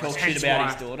know. He talked shit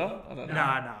about his daughter. I don't know.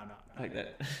 No. Like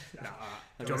that. No.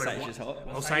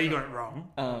 I'll say you got it wrong,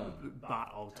 but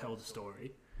I'll tell the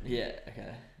story. Yeah.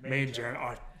 Okay. Me and Jeremy,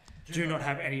 I do not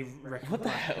have any record. What the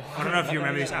hell? I don't know if you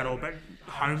remember this at all, but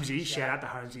Holmesy, shout out to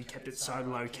Holmesy, kept it so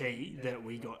low key that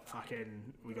we got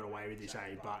away with this,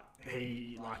 but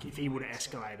he, like, if he would have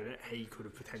escalated it, he could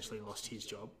have potentially lost his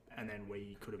job, and then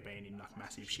we could have been in like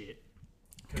massive shit.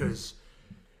 Because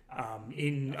I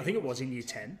think it was in year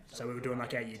 10, so we were doing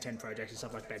like our year 10 projects and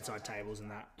stuff like bedside tables and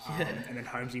that. And then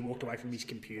Holmesy walked away from his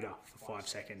computer for 5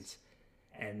 seconds.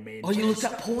 And me and you looked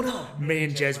up Pornhub? Me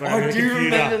and Jez went over to the computer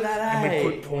remember that, and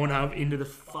we put Pornhub into the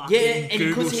fucking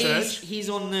Google search. He's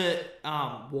on the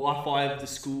Wi-Fi of the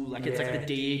school, like it's like the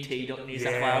DET.New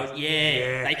South Wales.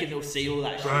 Yeah, they can all see all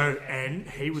that bro, shit. and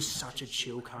he was such a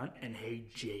chill cunt, and he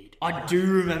G'd. I do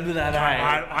remember that,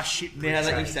 I shit. Now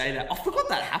that you say that, I forgot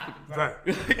that happened. Bro,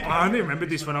 I only remembered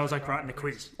this when I was like writing the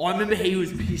quiz. I remember he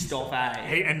was pissed off,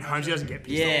 And Holmesy doesn't get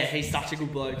pissed off. Yeah, he's such a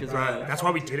good bloke as well. That's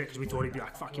why we did it, because we thought he'd be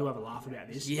like, fuck, you'll have a laugh about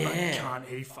this. Yeah. But can't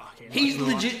he fucking... He's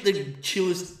legit the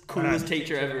chillest, coolest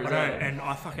teacher ever. I know, and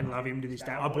I fucking love him to this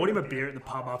day. I bought him a beer at the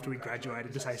pub after we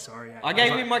graduated to say sorry. I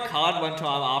gave him my card one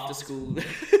time after school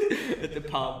at the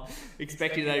pub,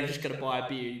 expecting that he was just going to buy a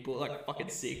beer. He bought like fucking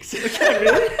 6.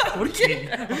 Really? What a kid.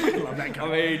 I fucking love that guy. I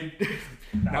mean,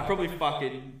 I probably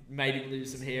fucking made him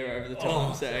lose some hair over the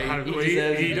time, so he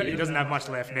doesn't have much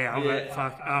left now, but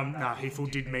fuck. He full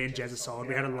did me and Jez a solid.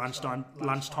 We had a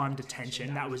lunchtime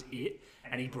detention, that was it.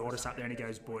 And he brought us up there and he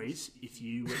goes, boys, if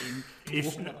you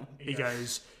two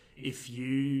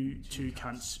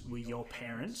cunts were your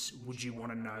parents, would you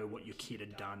want to know what your kid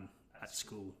had done at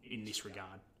school in this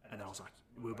regard? And I was like,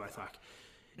 we were both like,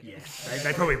 yeah,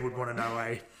 they probably would want to know,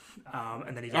 eh?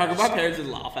 And then he goes, my parents would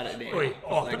laugh at it now. I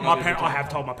have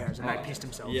told my parents and they pissed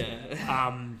themselves. Yeah.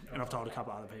 And I've told a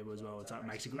couple other people as well. It's like,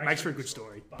 makes for a good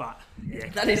story. But yeah,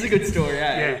 that is a good story,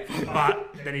 eh? Yeah.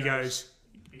 But then he goes,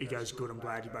 good, I'm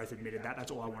glad you both admitted that. That's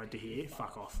all I wanted to hear.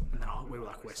 Fuck off. And then we were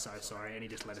like, we're so sorry. And he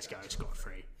just let us go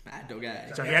scot-free. Mad dog,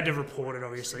 eh? So he had to report it,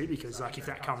 obviously, because like if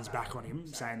that comes back on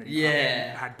him, saying that he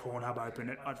had Pornhub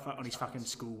open on his fucking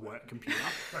school work computer.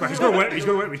 Bro, he's got to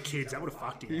work with kids. That would have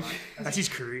fucked him, right? That's his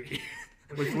career.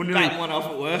 Bang one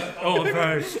off at work. Oh,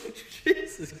 bro.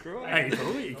 Jesus Christ. Hey,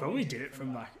 he probably did it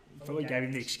from like... Probably gave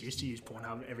him the excuse to use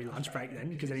Pornhub every lunch break then,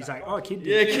 because then he's like, oh, kid.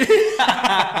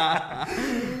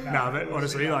 No, but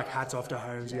honestly, like, hats off to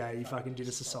Holmes. Yeah, he fucking did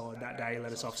us a solid that day. He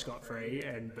let us off scot-free.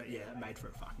 But yeah, it made for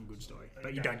a fucking good story.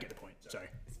 But you don't get the point, so.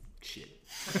 Shit.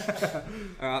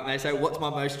 Alright, mate, so what's my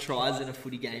most tries in a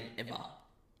footy game ever?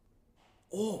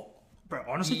 Oh, bro,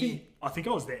 honestly, I think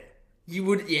I was there. You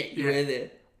would, you were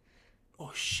there. Oh,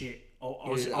 shit. I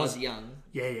was young.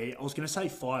 Yeah. I was going to say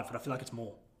 5, but I feel like it's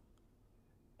more.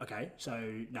 Okay, so,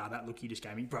 that look you just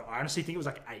gave me. Bro, I honestly think it was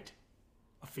like 8.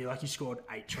 I feel like he scored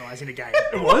 8 tries in a game.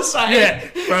 It was? Yeah,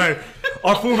 bro.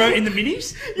 I full remember in the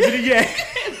minis. Yeah.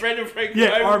 Brendan Frank. Yeah,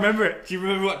 I remember it. Do you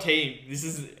remember what team? This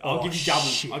is. I'll give you double.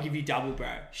 Shit. I'll give you double, bro.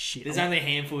 Shit. There's only a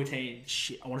handful of teams.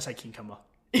 Shit, I want to say Cucumber.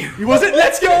 He wasn't?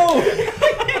 Let's go!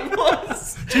 It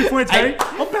was. 2 points, hey.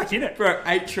 I'm back in it. Bro,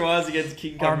 8 tries against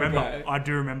King Cucumber. I remember. Bro. I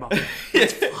do remember.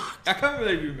 I can't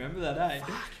believe you remember that, eh?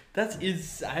 Fuck. That's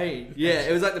insane. Yeah,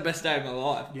 it was like the best day of my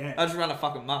life. Yeah. I just ran a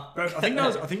fucking muck. Bro, I think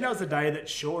that was the day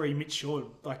that Mitch Shaw,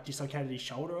 like dislocated his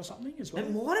shoulder or something as well.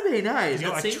 It might have been, eh? He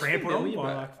got like trampled on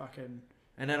by like fucking.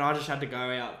 And then I just had to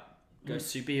go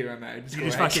superhero mode. You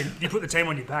just fucking you put the team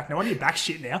on your back. No wonder your back's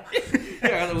shit now.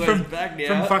 Yeah, from back now.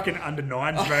 From fucking under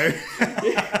 9s, bro.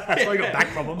 That's why you got back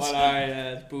problems. I know,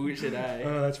 yeah, it's bullshit, eh?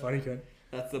 Oh, that's funny, Ken.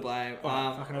 That's the blame.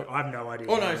 I have no idea.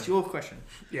 Oh no, it's your question.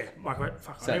 Yeah, Mike. I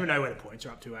don't even know where the points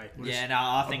are up to, eh?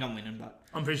 I think I'm winning, but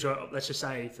I'm pretty sure. Let's just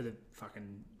say for the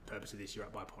fucking purpose of this, you're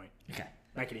up by a point. Okay.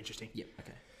 Make it interesting. Yep.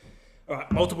 Okay. All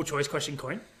right. Multiple choice question,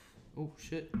 Coin. Oh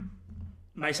shit.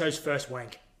 Meso's first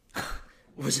wank.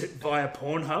 Was it via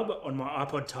Pornhub on my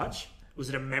iPod Touch? Was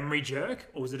it a memory jerk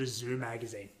or was it a Zoo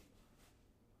magazine?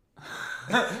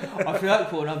 I feel like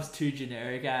Pornhub's too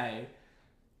generic, eh?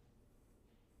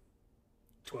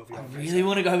 12-year-old. I really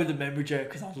want to go with the memory jerk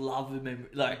because I love the memory.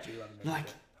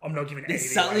 I'm not giving. There's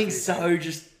something so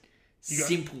just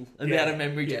simple about a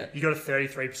memory jerk. You got a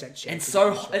 33% chance. And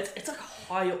so it's like a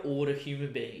higher order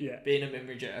human being being a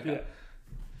memory jerker. Yeah.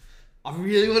 I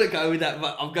really want to go with that,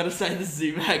 but I've got to say the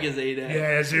Zoo magazine.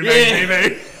 Yeah, Zoo magazine,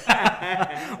 mate.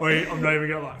 I'm not even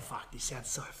going to fuck, this sounds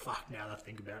so fucked now that I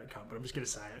think about it, but I'm just going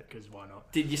to say it because why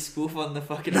not? Did you spoof on the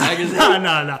fucking magazine?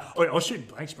 No. I was shooting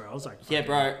blanks, bro. I was like... Yeah,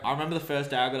 bro. I remember the first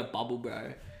day I got a bubble,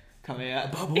 bro. Coming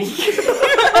out. Bubble?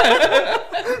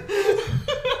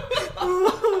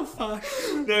 Oh, fuck.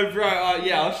 No, bro. I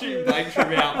was shooting blanks for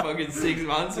about fucking 6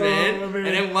 months, man. And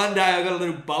then one day I got a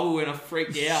little bubble and I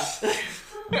freaked out.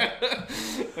 I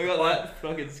got that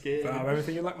fucking scared. I remember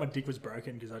thinking like my dick was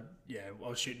broken because I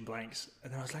was shooting blanks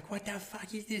and then I was like, what the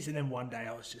fuck is this? And then one day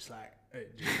I was just like,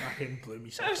 it just fucking blew me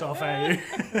socks off, eh?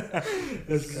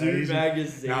 That's Zoo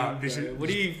magazine. Nah, what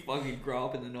do you fucking grow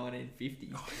up in the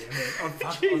 1950s? Oh yeah,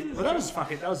 man. Well,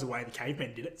 that was the way the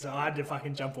cavemen did it, so I had to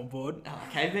fucking jump on board. Oh,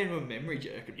 cavemen were memory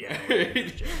jerking. Yeah.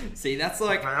 See, that's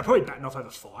like I'm probably batting off over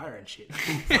fire and shit.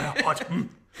 Hot.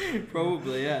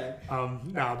 Probably, yeah.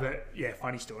 But yeah,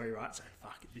 funny story, right? So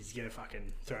fuck, he's gonna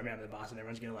fucking throw me under the bus, and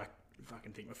everyone's gonna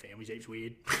fucking think my family's heaps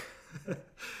weird.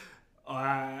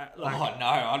 I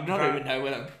don't even know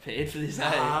when I'm prepared for this.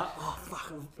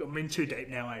 Fuck, I'm in too deep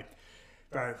now, eh,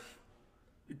 bro.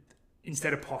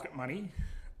 Instead of pocket money,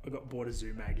 I got bought a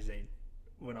Zoo magazine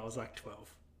when I was like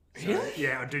 12. So, really?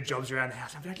 Yeah, I'd do jobs around the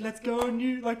house. I'd be like, let's go,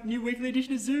 new weekly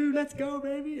edition of Zoo, let's go,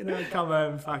 baby. And then I'd come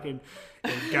home and fucking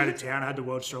go to town. I had the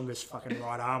world's strongest fucking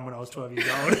right arm when I was 12 years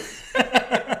old.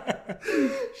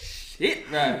 Shit,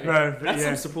 bro. That's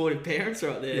some supportive parents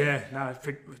right there. Yeah,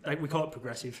 no, we call it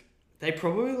progressive. They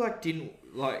probably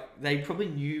they probably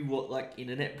knew what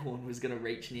internet porn was going to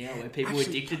reach now where people were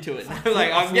addicted to it. And they were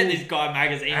like, I'm getting this guy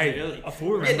magazines early.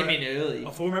 Get them in early.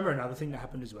 I remember another thing that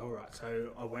happened as well, right?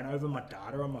 So I went over my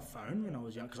data on my phone when I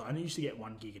was young because I only used to get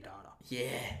 1 gig of data.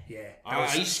 Yeah.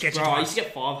 I used to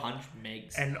get 500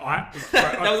 megs. And that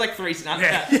was like 3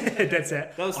 Snapchats. Yeah, that's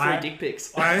it. That was 3 dick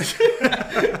pics.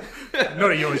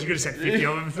 Not at yours. You could have sent 50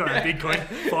 of them. It's not a big coin.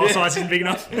 File size isn't big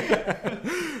enough.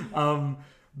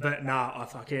 But I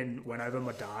fucking went over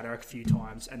my data a few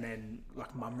times and then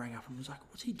mum rang up and was like,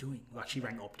 what's he doing? She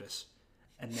rang Optus.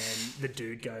 And then the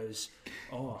dude goes,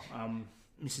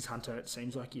 Mrs. Hunter, it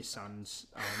seems like your son's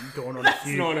gone on a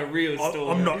few... That's not a real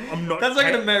story. I'm not... That's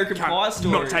like an American Pie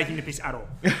story. I'm not taking the piss at all.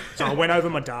 So I went over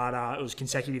my data. It was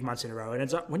consecutive months in a row. And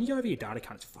it's like, when you go over your data,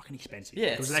 it's fucking expensive. Yeah,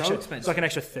 it's expensive. It's like an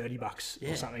extra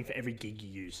 $30 or something for every gig you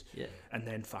use. Yeah. And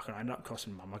then fucking I ended up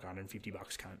costing mum like $150,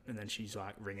 cunt. And then she's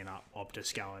like ringing up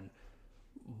Optus going,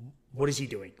 what is he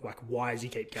doing? Why does he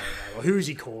keep going over? Who is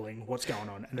he calling? What's going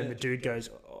on? And then the dude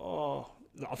goes,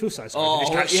 I feel so sorry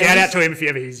for this. Shout out to him if he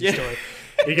ever hears this story.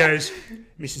 He goes,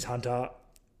 Mrs. Hunter,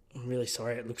 I'm really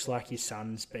sorry. It looks like your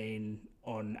son's been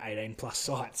on 18 plus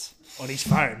sites on his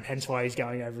phone, hence why he's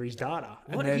going over his data.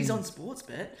 What if he's on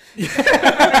Sportsbet?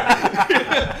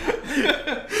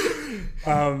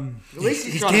 At least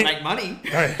he's trying to make money.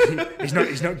 No,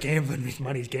 he's not gambling with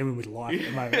money. He's gambling with life at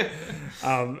the moment.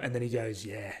 And then he goes,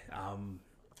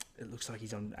 it looks like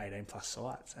he's on 18 plus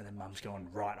sites. And then Mum's going,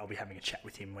 right, I'll be having a chat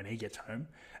with him when he gets home.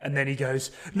 And then he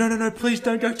goes, no, please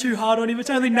don't go too hard on him. It's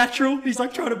only natural. He's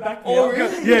like trying to back me up.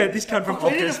 Really? Yeah, this cunt from I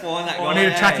need to Optus. find that guy. I need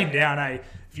to track him down, eh?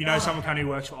 If you know someone who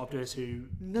works for Optus who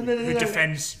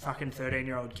defends fucking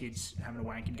 13-year-old kids having a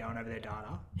wank and going over their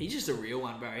data. He's just a real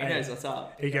one, bro. He knows what's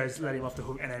up. He goes, let him off the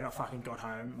hook, and then I fucking got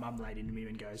home. Mum laid into me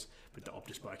and goes, but the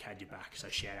Optus bloke had your back, so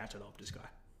shout out to the Optus guy.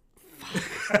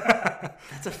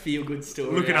 That's a feel-good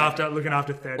story. Looking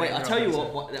after 13. Wait, I tell you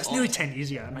what. That's nearly 10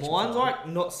 years ago. Mine's like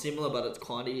not similar, but it's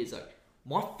kind of is like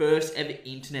my first ever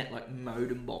internet like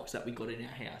modem box that we got in our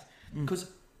house.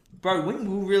 Because, bro, when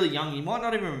we were really young, you might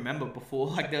not even remember before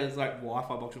like there was like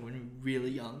Wi-Fi boxes when we were really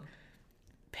young.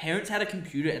 Parents had a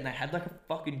computer and they had like a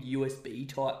fucking USB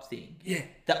type thing. Yeah.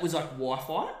 That was like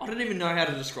Wi-Fi. I don't even know how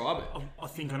to describe it. I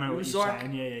think I know what you're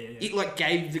saying. Yeah. It like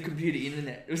gave the computer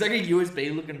internet. It was like a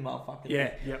USB looking motherfucker.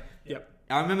 Yeah, yep.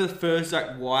 I remember the first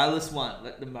like wireless one,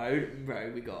 like the modem,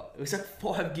 bro, we got. It was like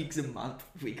 5 gigs a month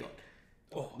we got.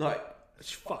 Oh, like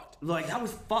it's fucked. Like that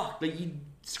was fucked. Like you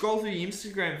scroll through your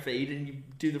Instagram feed and you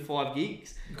do the 5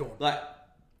 gigs. Go on. Like,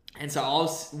 and so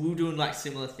we were doing like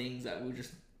similar things. Like we were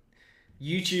just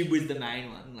YouTube was the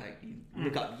main one. Like you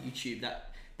look up YouTube.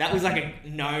 That was like a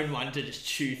known one to just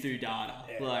chew through data.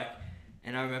 Yeah. Like,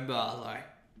 and I remember like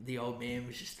the old man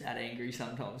was just that angry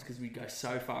sometimes because we'd go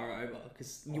so far over.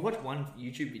 Because you watch one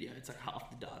YouTube video, it's like half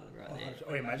the data right there.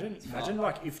 Oh, imagine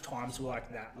like if times were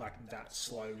like that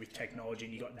slow with technology,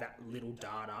 and you got that little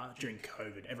data during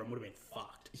COVID, everyone would have been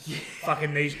fucked. Yeah.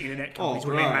 Fucking these internet companies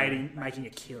would have been making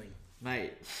a killing.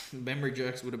 Mate, memory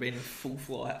jerks would have been in full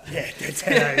flight. Yeah,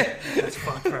 that's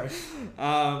fucked, bro.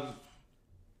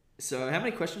 So how many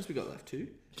questions we got left? 2?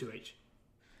 2 each.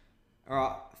 All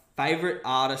right. Favorite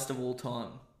artist of all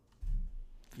time?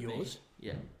 Yours?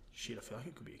 Yeah. Shit, I feel like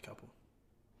it could be a couple.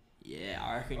 Yeah,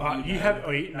 I reckon.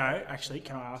 No, actually,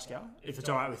 can I ask you if it's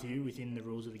alright with you within the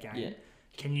rules of the game? Yeah.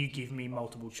 Can you give me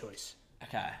multiple choice?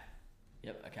 Okay.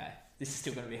 Yep. Okay. This is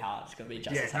still going to be hard. It's going to be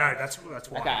just. Yeah. No, that's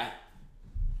why. Okay.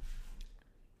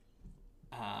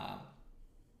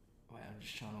 Wait, I'm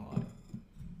just trying to like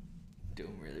do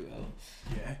them really well.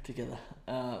 Yeah. Together.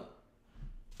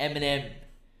 Eminem.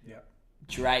 Yep.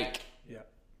 Drake. Yep.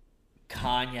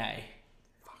 Kanye.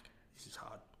 Fuck, this is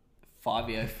hard.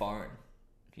 5-Year Foreign.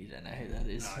 You don't know who that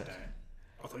is. No, I don't.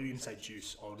 I thought you were going to say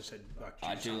Juice. I would have said like Juice.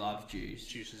 I do love Juice.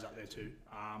 Juice is up there too.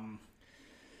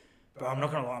 But I'm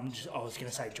not going to lie. I was going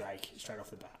to say Drake straight off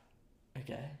the bat.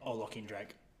 Okay. I'll lock in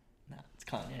Drake. Nah, it's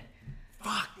Kanye.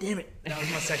 Fuck, damn it. That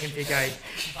was my second pick, eh?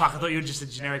 Fuck, I thought you were just a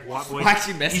generic white boy. I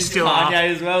actually messaged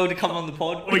Kanye as well to come on the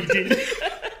pod. Oh, you did?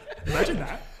 Imagine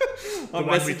that. I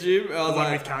messaged him. I was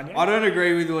like, with Kanye? I don't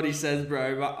agree with what he says,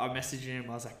 bro, but I messaged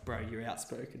him. I was like, bro, you're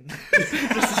outspoken.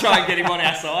 Just to try and get him on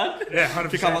our side. Yeah,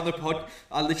 100%. To come on the pod.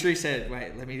 I literally said,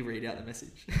 wait, let me read out the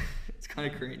message. It's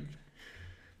kind of cringe.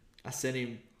 I sent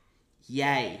him,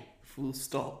 yay, full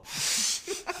stop.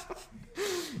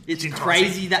 It's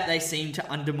crazy that they seem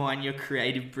to undermine your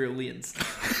creative brilliance.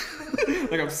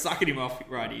 Like I'm sucking him off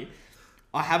right here.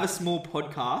 I have a small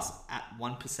podcast at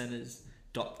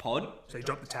 1percenters.pod. So you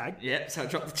dropped the tag? Yep, so I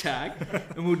dropped the tag.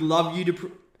 And would love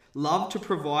to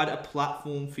provide a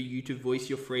platform for you to voice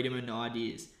your freedom and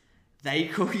ideas. They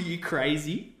call you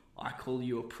crazy. I call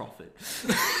you a prophet.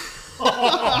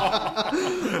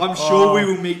 I'm sure we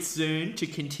will meet soon to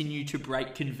continue to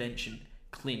break convention.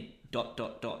 Clint. ... You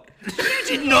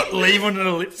did not leave on an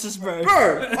ellipsis, bro.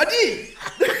 Bro, I did.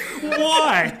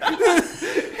 Why?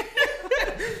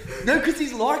 No, because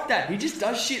he's like that. He just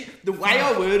does shit. The way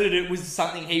I worded it was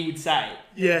something he would say.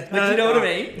 Yeah. Like, you know what I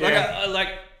mean? Yeah. Like,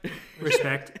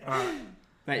 Respect. Alright.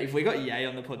 Mate, if we got Ye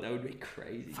on the pod, that would be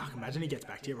crazy. Fuck, imagine he gets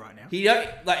back to you right now. He don't,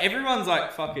 like, everyone's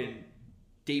like fucking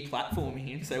deplatforming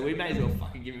him, so we may as well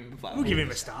fucking give him a platform. We'll give him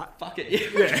a start. Fuck it.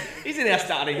 Yeah. He's in our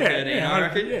starting 13, I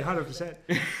reckon. Yeah, 100%.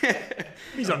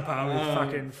 He's on par with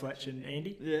fucking Fletch and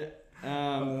Andy. Yeah.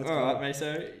 Alright, mate,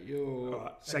 so you're...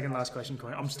 Alright, second last question,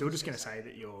 Colin. I'm still just going to say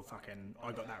that you're fucking...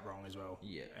 I got that wrong as well.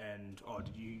 Yeah. And,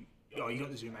 you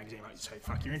got the Zoom magazine, right? So,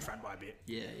 fuck, you're in front by a bit.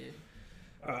 Yeah.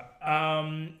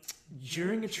 Alright,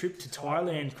 during a trip to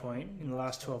Thailand, Colin, in the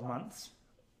last 12 months,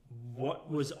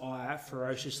 what was I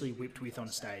ferociously whipped with on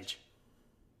stage?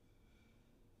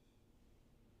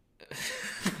 I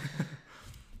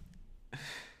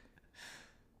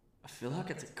feel like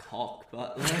it's a cock,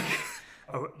 but like...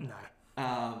 Oh, no.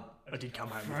 I did come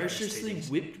home ferociously with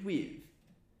whipped with.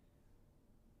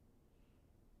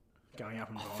 Going up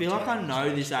and I feel like I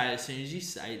know this, as soon as you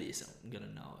say this, I'm going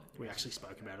to know it. We actually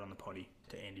spoke about it on the potty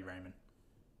to Andy Raymond.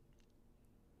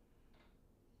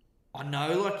 I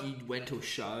know, like, you went to a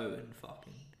show and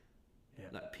fucking...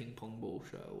 Like ping pong ball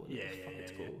show or whatever the fuck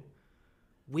it's called.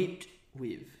 Whipped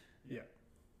with. Yeah.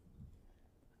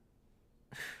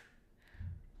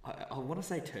 I want to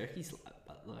say turkey slut,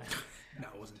 but like... No,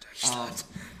 it wasn't turkey slut.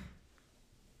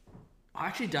 I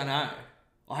actually don't know.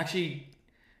 I actually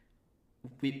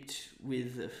whipped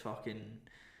with a fucking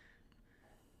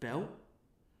belt.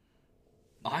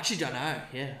 I actually don't know.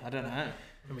 Yeah, I don't know.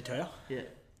 Let me tell you. Yeah.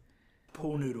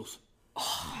 Pool noodles.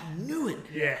 Oh, I knew it.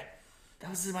 Yeah. That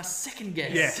was my second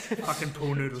guess. Yeah. Fucking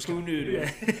pool noodles. Pool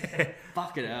noodles. Yeah.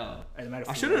 Fuck it hell.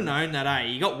 I should have known that, eh?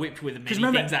 You got whipped with many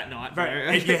things that night, bro.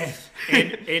 Yeah.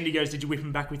 And Andy goes, did you whip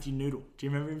him back with your noodle? Do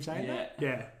you remember him saying that?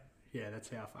 Yeah. Yeah, that's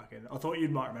how fucking... I thought you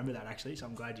might remember that, actually, so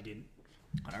I'm glad you didn't.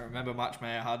 I don't remember much,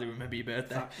 mate. I hardly remember your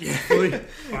birthday. Yeah, fully.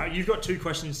 Alright, you've got 2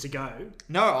 questions to go.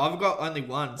 No, I've got only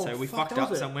one, so we fucked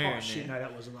up somewhere. Oh, shit, no,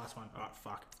 that was the last one. Alright,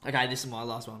 fuck. Okay, this is my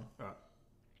last one. Alright.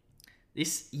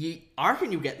 I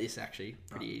reckon you'll get this, actually,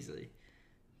 pretty easily.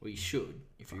 Well, you should,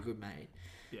 if you're a good mate.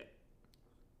 Yeah.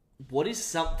 What is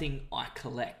something I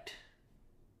collect?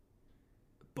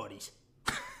 Bodies.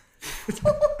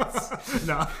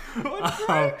 No.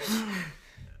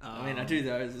 I mean, I do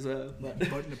those as well.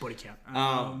 But body count.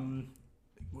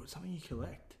 What's something you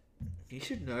collect? You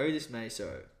should know this,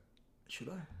 Meso. Should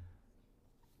I?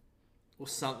 Or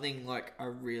something like I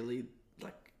really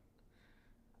like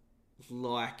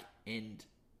and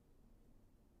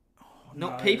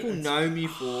not people know me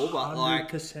for, but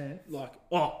 100% like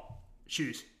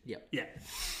shoes. Yep. Yeah.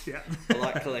 Yeah. I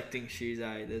like collecting shoes,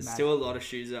 eh? There's still a lot of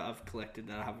shoes that I've collected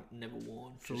that I haven't never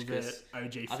worn. Just because I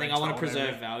think I want to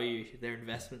preserve value. They're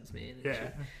investments, man. Yeah.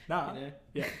 No. You know?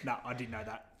 Yeah. No, I didn't know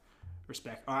that.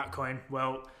 Respect. All right, Coin.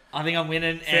 Well, I think I'm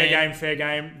winning. Fair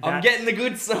game. I'm getting the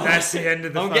good side. That's the end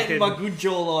of the I'm getting my good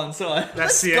jawline side.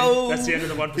 That's the end of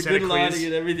the 1% the good quiz. lighting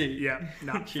and everything. Yeah.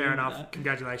 No, fair enough.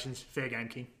 Congratulations. Fair game,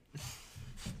 King.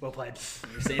 Well played.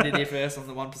 You've seen it here first on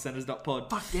the 1percenters.pod.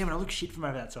 Fuck, damn it. I look shit from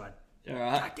over that side.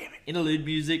 Alright. God damn it. Interlude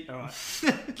music. Alright.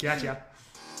 Gotcha.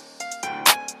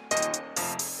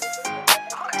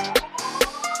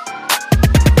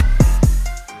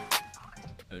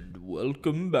 And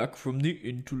welcome back from the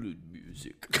interlude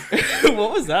music.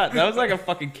 What was that? That was like a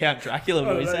fucking Count Dracula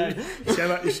voice.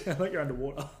 You sound like you're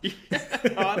underwater.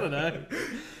 I don't know.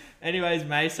 Anyways,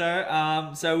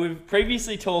 Meso, so we've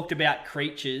previously talked about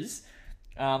creatures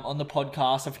on the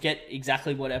podcast. I forget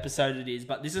exactly what episode it is,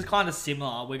 but this is kind of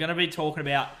similar. We're going to be talking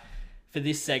about, for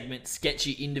this segment,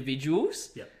 sketchy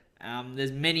individuals. Yep.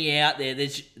 There's many out there.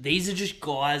 These are just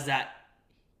guys that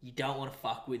you don't want to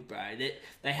fuck with, bro.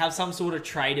 They have some sort of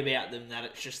trait about them that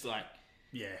it's just like...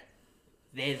 Yeah.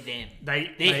 They're them. They're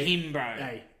him,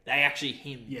 bro. They actually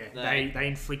him. Yeah, they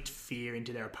inflict fear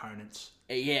into their opponents.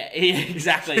 Yeah,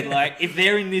 exactly. Like, if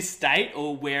they're in this state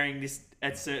or wearing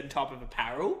a certain type of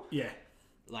apparel... Yeah.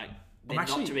 Like, they're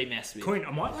not to be messed with. Coin,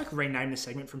 I might rename the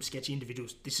segment from sketchy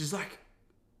individuals. This is like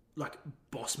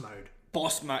boss mode.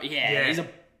 Boss mode, yeah.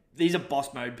 These are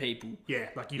boss mode people. Yeah,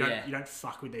 like you don't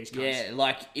fuck with these guys. Yeah,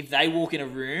 like if they walk in a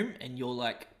room and you're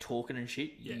like talking and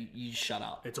shit, you shut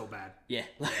up. It's all bad. Yeah.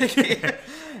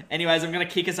 Anyways, I'm gonna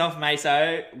kick us off,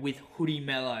 Meso, with Hoodie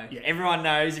Mello. Yeah. Everyone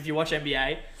knows if you watch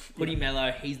NBA, Hoodie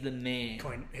Mello, he's the man.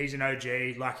 Coin, he's an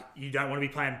OG. Like, you don't want to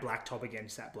be playing blacktop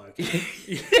against that bloke.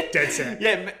 Dead set.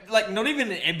 Yeah, like not even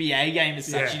an NBA game as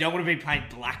such. Yeah. You don't want to be playing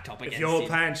blacktop against him. If you're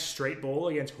playing street ball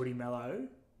against Hoodie Mello,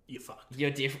 you're fucked.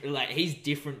 You're different. Like, he's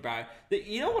different, bro.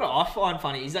 You know what I find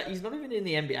funny is that he's not even in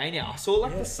the NBA now. I saw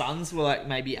the Suns were like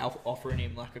maybe offering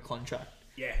him like a contract.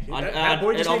 Yeah,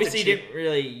 it obviously didn't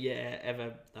really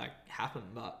ever like happen.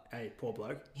 But hey, poor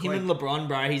bloke. Him and LeBron,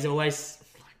 bro. He's always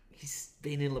he's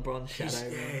been in LeBron's shadow.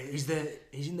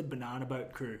 He's in the banana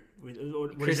boat crew with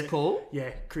Chris Paul. Yeah,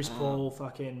 Chris Paul,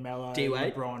 fucking Melo,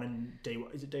 D-Wade. LeBron, and D.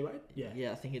 Is it D-Wade?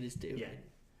 Yeah, I think it is D-Wade. Yeah.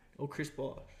 Or Chris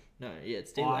Bosh. No,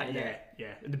 it's D-Wade.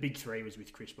 Yeah. And the big three was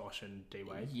with Chris Bosh and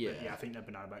D-Wade. Yeah. But I think that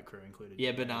banana boat crew included.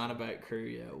 Yeah, banana boat crew.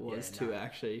 Yeah, it was too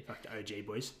actually. Like the OG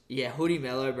boys. Yeah, Hoodie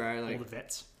Mello, bro. Like all the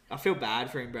vets. I feel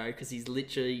bad for him, bro, because he's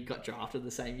literally got drafted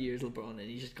the same year as LeBron, and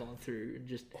he's just gone through and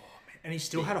just. And he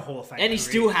still had a Hall of Fame. And he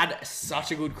still had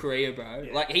such a good career, bro.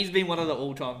 Yeah. Like, he's been one of the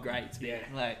all-time greats, man.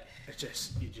 Yeah. Like, it's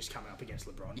just, you're just coming up against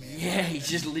LeBron, man. Yeah, he's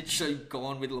just literally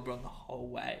gone with LeBron the whole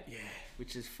way. Yeah.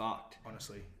 Which is fucked.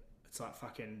 Honestly. It's like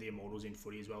fucking the immortals in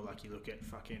footy as well. Like, you look at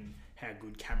fucking how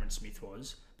good Cameron Smith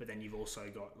was, but then you've also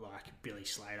got, like, Billy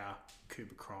Slater,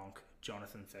 Cooper Cronk,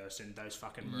 Jonathan Thurston, those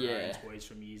fucking Maroons boys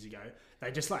from years ago.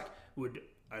 They just, like, would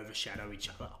overshadow each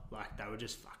other. Like, they were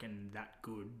just fucking that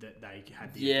good that they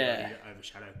had the ability to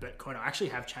overshadow. But Connor, I actually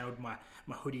have channeled my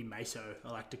hoodie Meso,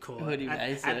 I like to call hoodie it,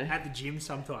 Meso. at the gym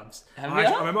sometimes.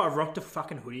 I remember I rocked a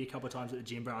fucking hoodie a couple of times at the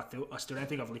gym, but I still don't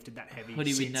think I've lifted that heavy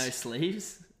Hoodie since. with no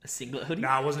sleeves? A singlet hoodie?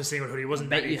 No, it wasn't a singlet hoodie. It wasn't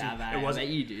bet that you easy. have, eh? It wasn't. I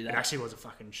bet you do that. It actually was a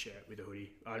fucking shirt with a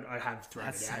hoodie. I have thrown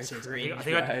That's it out so since. cringe, I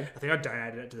think I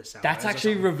donated it to the Salvos. That's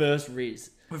actually reverse Riz.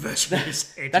 reverse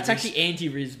Riz. That's actually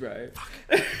anti-Riz, bro.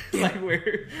 Like,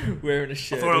 we're wearing a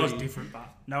shirt. I thought I was different, but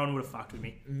no one would have fucked with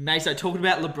me. Mate, so talking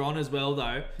about LeBron as well,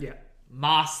 though. Yeah.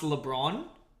 Masked LeBron,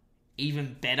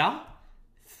 even better.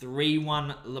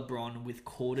 3-1 LeBron with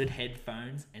corded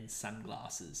headphones and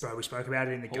sunglasses. Bro, we spoke about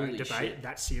it in the GOAT debate. Shit.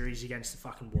 That series against the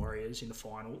fucking Warriors in the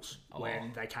finals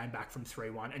when they came back from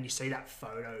 3-1, and you see that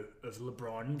photo of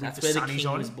LeBron. That's with the where the king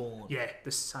on. was born. Yeah, the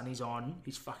sun is on.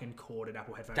 He's fucking corded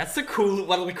Apple headphones. That's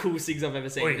one of the coolest things I've ever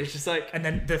seen. It's just like... And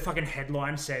then the fucking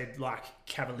headline said, like,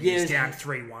 Cavaliers down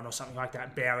 3-1 or something like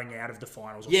that, bowing out of the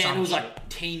finals. Or and it was like,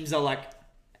 teams are like...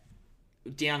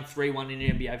 down 3-1 in the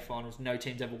NBA Finals, no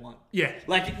team's ever won. Yeah.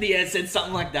 Like, it said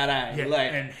something like that, eh? Yeah,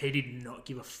 like, and he did not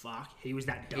give a fuck. He was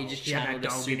that dog. he just had channeled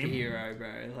that a dog in him. superhero,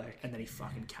 bro. Like, And then he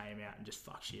fucking came out and just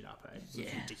fucked shit up, eh? It was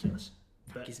Yeah. ridiculous.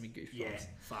 That gives me goosebumps. Yeah,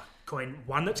 fuck. Coin,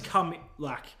 one that's come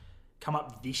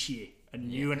up this year, a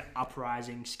new and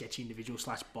uprising sketchy individual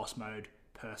 / boss mode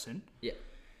person. Yeah.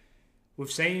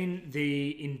 We've seen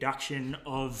the induction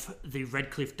of the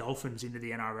Redcliffe Dolphins into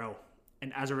the NRL.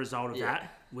 And as a result of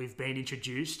that, we've been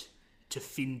introduced to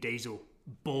Finn Diesel,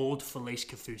 bald Felice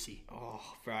Kafusi. Oh,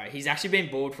 bro. He's actually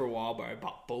been bald for a while, bro.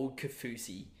 But bald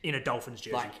Kafusi. In a Dolphins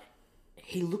jersey. Like,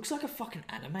 he looks like a fucking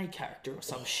anime character or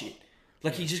some shit.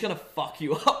 Like, he's just gonna fuck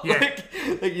you up. Yeah.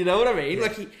 Like, you know what I mean? Yeah.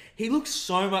 Like, he looks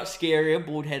so much scarier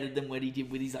bald-headed than what he did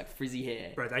with his, like, frizzy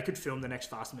hair. Bro, they could film the next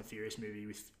Fast and the Furious movie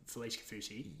with Felice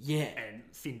Kafusi. Yeah. And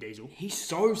Finn Diesel. He's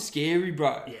so scary,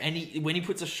 bro. Yeah. And when he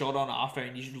puts a shot on after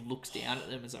and he just looks down at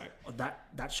them as though...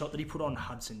 That shot that he put on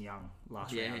Hudson Young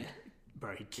last round.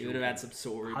 Bro, he would have had some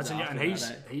sore ribs Hudson Young, after and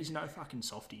that, he's no fucking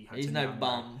softie. He's no Young,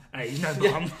 bum. Hey, he's no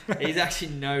bum. He's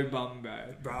actually no bum, bro.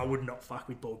 Bro, I would not fuck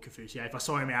with bald Kafusi. Yeah, if I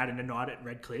saw him out in the night at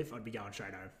Redcliffe, I'd be going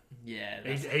straight home. Yeah.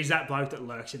 He's that bloke that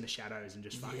lurks in the shadows and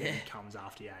just fucking comes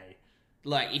after you. Eh?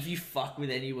 Like, if you fuck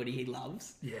with anybody he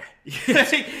loves... Yeah.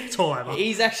 It's all over.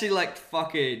 He's actually like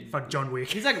fucking... Fuck John Wick.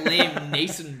 He's like Liam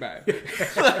Neeson, bro.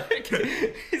 Like,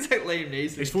 he's like Liam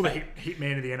Neeson. He's full of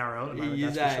hitman of the NRL at the moment, He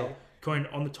is, that's for sure. Going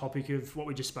on the topic of what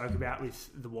we just spoke about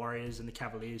with the Warriors and the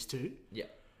Cavaliers too. Yeah.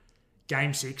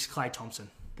 Game 6, Klay Thompson.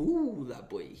 Ooh, that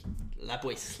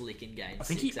boy's slick in game 6. I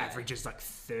think he averages like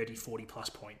 30, 40 plus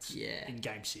points in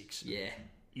game 6. Yeah.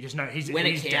 You just know he's when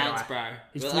he's it counts, dead, bro.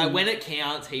 He's Well, full, like, when it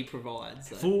counts, he provides.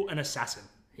 So. Full an assassin.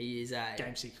 He is a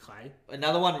Game 6 Klay.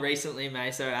 Another one recently,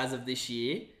 mate. So as of this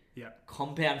year,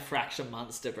 compound fracture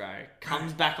monster, bro,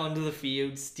 comes back onto the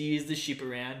field, steers the ship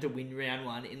around to win round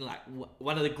 1 in like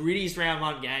one of the grittiest round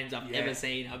 1 games I've ever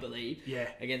seen, I believe. Yeah.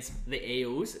 Against the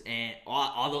Eels, and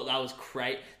I thought that was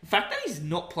great. The fact that he's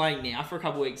not playing now for a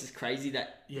couple of weeks is crazy.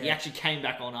 That he actually came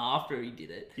back on after he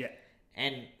did it. Yeah.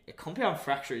 And a compound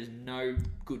fracture is no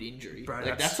good injury. Bro,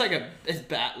 like, that's like it's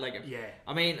bad. Like, Yeah.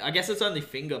 I mean, I guess it's only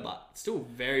finger, but it's still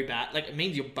very bad. Like, it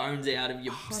means your bones out of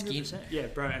your 100%. skin. Yeah,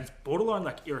 bro, and it's borderline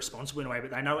like irresponsible in a way, but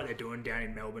they know what they're doing down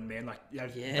in Melbourne, man. Like,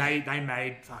 they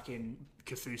made fucking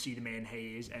Kafusi the man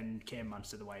he is, and Cam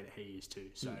Munster the way that he is too.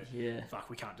 So fuck,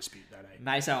 we can't dispute that, eh?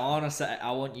 Mate, so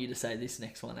I want you to say this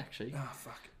next one actually. Oh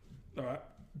fuck. All right.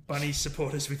 Bunny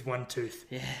supporters with one tooth.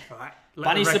 Yeah. All right.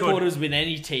 Bunny supporters with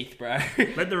any teeth, bro.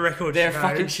 Let the record They're show a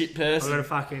fucking shit person. I've got a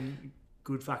fucking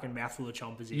good fucking mouthful of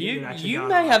chompers here. You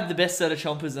may have the best set of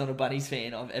chompers on a Bunnies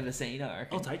fan I've ever seen, I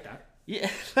reckon. I'll take that. Yeah.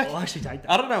 I'll actually take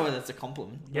that. I don't know whether it's a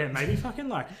compliment. Yeah, maybe fucking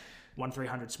like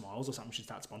 1-300 Smiles or something should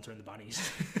start sponsoring the Bunnies.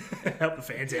 Help the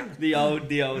fans out. The old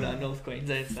North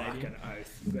Queensland Fucking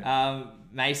Stadium. oath.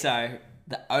 Meso,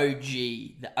 the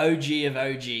OG of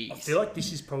OGs. I feel like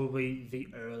this is probably the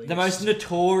earliest. The most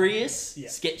notorious,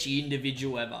 sketchy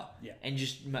individual ever. Yeah. And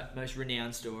just most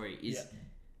renowned story is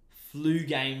flu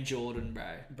game Jordan, bro.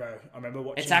 Bro, I remember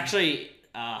watching... It's actually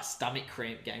stomach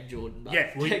cramp game Jordan, but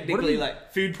well, technically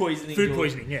like food poisoning. Food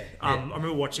poisoning, yeah. I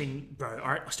remember watching, bro,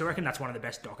 I still reckon that's one of the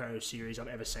best doco series I've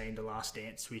ever seen, The Last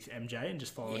Dance with MJ, and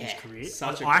just following his career.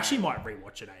 I actually might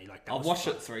rewatch it, eh? Like, I've watched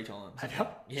it 3 times. Have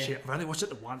you? Yeah. Shit, I've only watched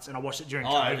it once, and I watched it during Oh,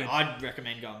 COVID. I'd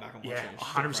recommend going back and watching it. Yeah,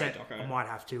 100%. I might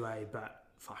have to, eh? But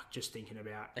fuck, just thinking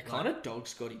about... They kind of dog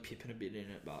Scotty Pippen a bit in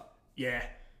it, but... Yeah.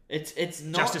 It's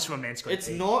not justice for a man, Scotty. It's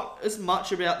not as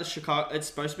much about the Chicago. It's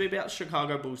supposed to be about the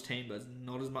Chicago Bulls team, but it's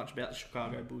not not as much about the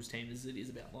Chicago Bulls team as it is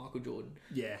about Michael Jordan.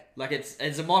 Yeah. Like, it's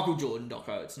a Michael Jordan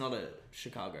doco. It's not a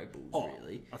Chicago Bulls,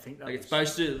 really. I think that it's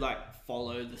supposed to, like,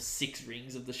 follow the 6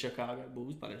 rings of the Chicago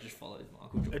Bulls, but it just follows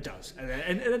Michael Jordan. It does. And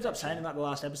it ends up saying in, like, the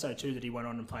last episode, too, that he went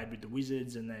on and played with the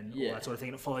Wizards and then all that sort of thing.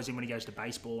 And it follows him when he goes to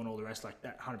baseball and all the rest. Like,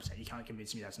 that 100%. You can't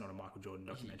convince me that's not a Michael Jordan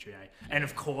documentary, eh? And,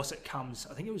 of course, it comes...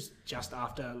 I think it was just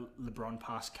after LeBron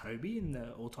passed Kobe in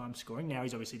the all-time scoring. Now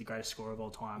he's obviously the greatest scorer of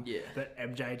all time. Yeah. But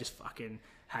MJ just fucking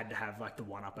had to have, like, the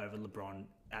one-up over LeBron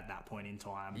at that point in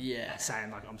time. Yeah.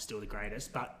 Saying, like, I'm still the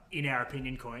greatest. But in our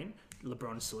opinion, Coin,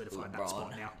 LeBron's solidified that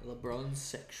spot now. LeBron's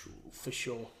sexual. For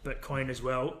sure. But Coin as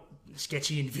well,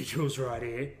 sketchy individuals right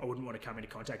here. I wouldn't want to come into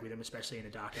contact with them, especially in a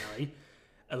dark alley.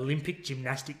 Olympic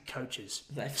gymnastic coaches.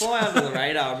 They fly under the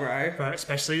radar, bro. But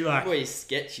especially, like... Boy,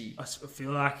 sketchy. I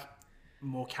feel like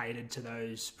more catered to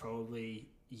those probably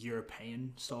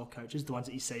European-style coaches, the ones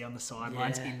that you see on the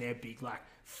sidelines in their big, like,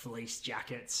 fleece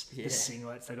jackets, the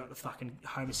singlets. They got the fucking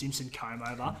Homer Simpson comb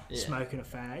over, smoking a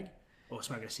fag. Or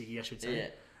smoking a ciggy, I should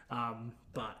say. Yeah.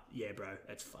 But yeah, bro,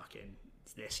 it's fucking...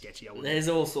 They're sketchy. There's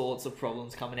all sorts of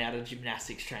problems coming out of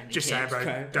gymnastics training. Just saying,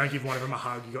 bro, don't give one of them a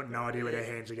hug. You got no idea where their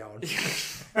hands are going.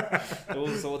 All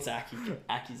sorts of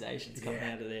accusations coming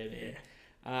out of there,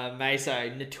 man.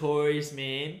 Meso, notorious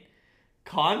man.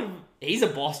 Kind of, he's a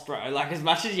boss, bro. Like, as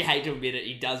much as you hate to admit it,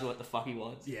 he does what the fuck he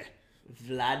wants. Yeah.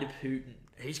 Vlad Putin.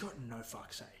 He's got no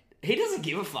fuck say. He doesn't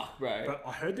give a fuck, bro. But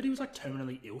I heard that he was, like,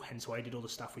 terminally ill, hence why he did all the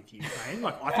stuff with Ukraine.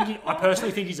 Like, I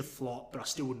personally think he's a flop, but I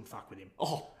still wouldn't fuck with him.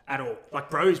 Oh, at all. Like,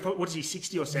 bro, he's probably, what is he,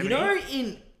 60 or 70? You know,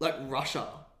 in, like, Russia,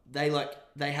 they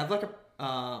have, like,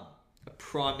 a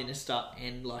prime minister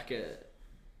and, like,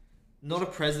 not a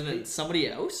president, somebody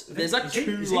else. There's, like,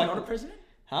 two, is he not a president?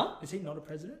 Huh? Is he not a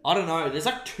president? I don't know. There's,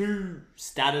 like, 2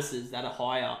 statuses that are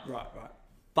higher. Right.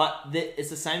 But it's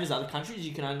the same as other countries.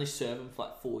 You can only serve them for,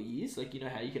 like, 4 years. Like, you know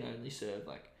how you can only serve,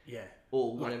 like... Yeah.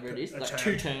 Or whatever it is. Like, term.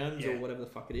 2 terms or whatever the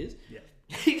fuck it is. Yeah.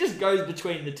 He just goes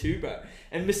between the 2, bro.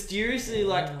 And mysteriously,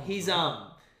 like, he's...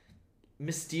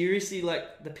 Mysteriously,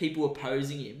 like, the people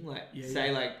opposing him, like,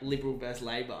 like, Liberal versus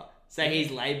Labour. Say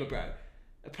he's Labour, bro.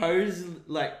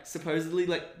 Supposedly,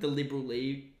 like, the Liberal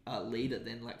leader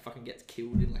then, like, fucking gets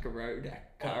killed in, like, a road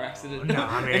car accident. No,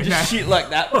 I mean... and just shit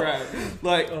like that, bro.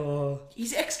 Like,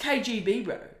 he's ex-KGB,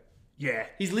 bro. Yeah.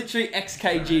 He's literally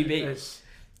ex-KGB.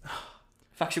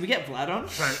 Fuck, should we get Vlad on?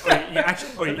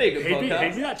 He'd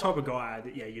be that type of guy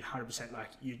that, you'd 100%, like,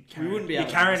 we wouldn't be able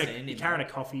to understand him. You're carrying a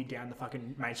coffee down the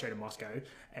fucking main street of Moscow,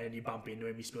 and you bump into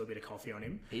him, you spill a bit of coffee on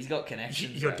him. He's got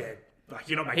connections. You're dead. Like,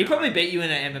 you're not making... He probably beat you in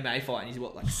an MMA fight, and he's,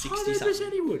 what, like, 60 something?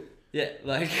 100% he would. Yeah,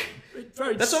 like...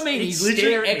 Bro, that's what I mean. He's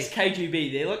literally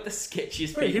ex-KGB. They're, like, the sketchiest people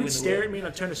in the world. He would stare at me and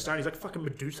I'd turn to stone. He's like fucking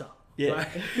Medusa. Yeah. Like,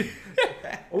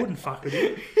 I wouldn't fuck with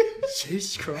him.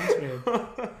 Jesus Christ, man.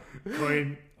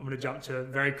 Coin, I'm going to jump to a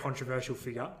very controversial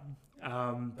figure.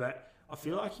 But I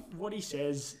feel like what he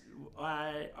says,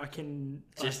 I can...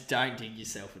 Just don't dig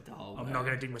yourself at the hole. I'm not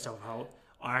going to dig myself a hole.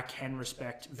 I can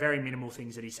respect very minimal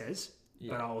things that he says.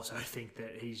 Yeah. But I also think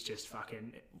that he's just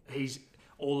fucking... He's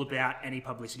all about any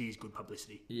publicity is good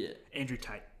publicity. Yeah. Andrew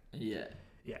Tate. Yeah.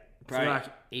 Yeah. Bro, like,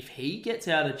 if he gets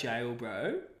out of jail,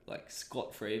 bro, like,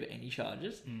 scot-free of any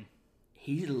charges,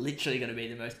 he's literally going to be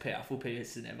the most powerful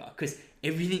person ever. Because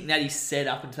everything that he said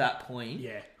up until that point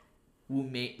will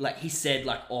mean... Like, he said,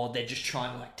 like, oh, they're just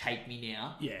trying to, like, take me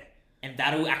now. Yeah. And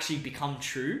that'll actually become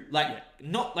true. Like,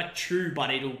 not, like, true, but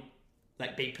it'll...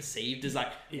 like, be perceived as, like,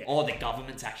 oh, the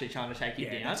government's actually trying to take you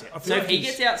down. So like if he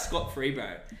gets out scot-free,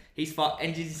 bro, he's fucked.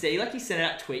 And did you see, like, he sent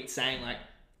out tweets saying, like,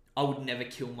 I would never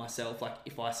kill myself, like,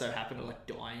 if I so happen to, like,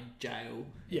 die in jail.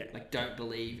 Yeah. Like, don't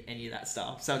believe any of that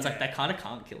stuff. So it's like, they kind of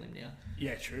can't kill him now.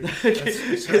 Yeah, true.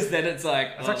 Because then it's like...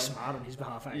 It's like smart on his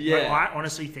behalf. Eh? Yeah. Like, I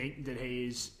honestly think that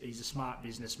he's a smart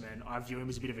businessman. I view him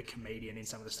as a bit of a comedian in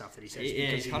some of the stuff that he says.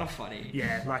 Yeah, he's kind of funny.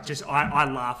 Yeah, like, just, I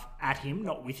laugh at him,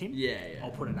 not with him. Yeah.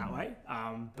 I'll put it that way.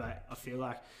 But I feel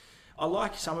like... I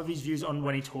like some of his views on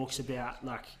when he talks about,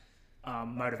 like...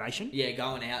 motivation. Yeah,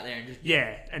 going out there and just...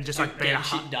 Yeah, and just, like, being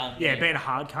shit done. Yeah, being a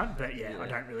hard cunt. But, I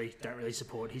don't really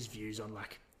support his views on,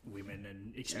 like, women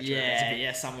and etc.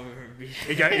 Yeah, some of them.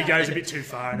 He goes a bit too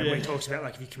far, and then when he talks about,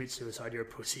 like, if you commit suicide, you're a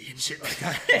pussy and shit like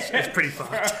that. It's pretty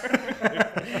fucked.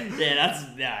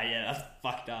 that's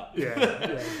fucked up. Yeah,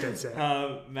 that's it.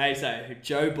 Mate, so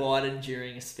Joe Biden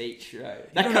during a speech,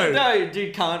 no,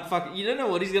 dude can't fuck. You don't know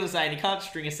what he's gonna say, and he can't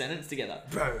string a sentence together.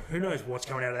 Bro, who knows what's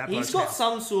coming out of that? He's got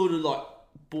some sort of, like,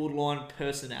 borderline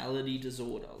personality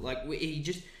disorder. Like,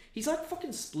 he's like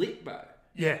fucking split, bro.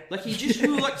 Yeah. Like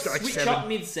you like Like switch 7. up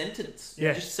mid-sentence.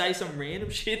 Yeah. Just say some random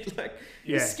shit. Like,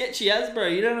 Yeah. sketchy as, bro.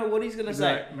 You don't know what he's going to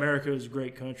say. Like, America is a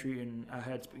great country and I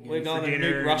had spaghetti We're going for to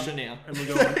dinner. nuke Russia now. And we're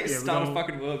going to Start a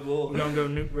fucking world war. We're going to go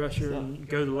nuke Russia and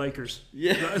go to the Lakers.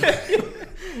 Yeah.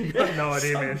 You got no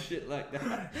idea, Some man. shit like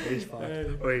that. It's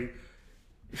fine. Wait,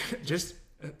 just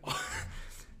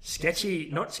sketchy,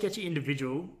 not sketchy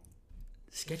individual,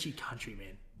 sketchy country,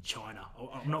 man. China.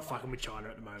 I'm not fucking with China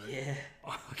at the moment. Yeah.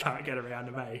 I can't get around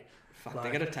them, eh? Fuck,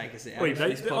 they're going to take us out. Wait, if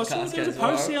this podcast there was goes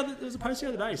a post the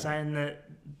other day saying that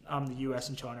the US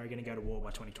and China are going to go to war by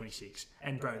 2026.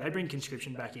 And bro, they bring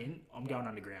conscription back in. I'm going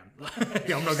underground.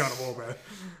 Yeah, I'm not going to war, bro.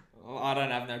 Well, I don't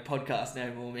have no podcast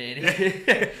no more, man.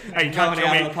 Hey, you can't Coming tell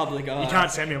out me. of the public eye. You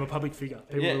can't send me. I'm a public figure.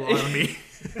 People rely on me.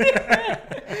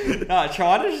 No,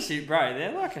 China's shit, bro.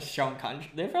 They're like a strong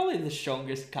country. They're probably the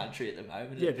strongest country at the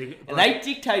moment. Yeah, and they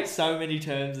dictate so many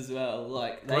terms as well.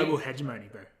 Like global hegemony,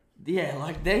 bro. Yeah,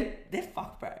 like they're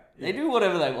fucked, bro. They do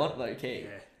whatever they want, low key.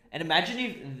 Yeah. And imagine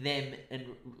if them and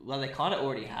they kind of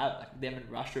already have, like them and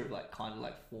Russia have like kind of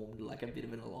like formed like a bit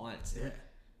of an alliance. Yeah.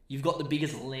 You've got the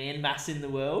biggest land mass in the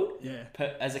world, Yeah.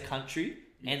 as a country,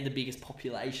 and the biggest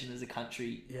population as a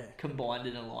country, Yeah. combined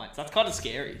in an alliance. That's kind of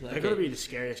scary. Like, They've got to be the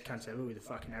scariest cunts ever with a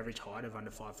fucking average height of under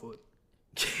 5 foot.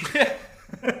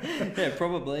 Yeah,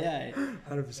 probably, eh?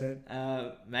 100%.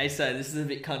 Meso, this is a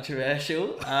bit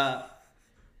controversial.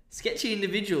 Sketchy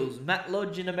individuals, Matt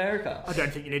Lodge in America. I don't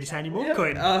think you need to say any more,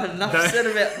 Queen. Enough said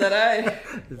about that, eh?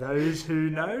 Those who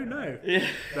know. Yeah.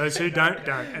 Those who don't.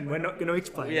 And we're not going to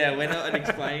explain. Yeah, we're not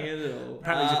explaining it at all.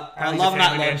 Apparently I he's love a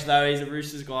Matt family Lodge, though. He's a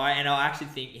Roosters guy, and I actually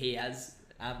think he has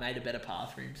made a better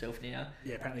path for himself now.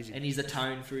 Yeah, apparently And he's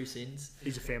atoned for his sins.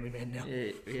 he's a family man now.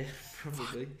 Yeah,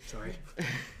 probably. Sorry.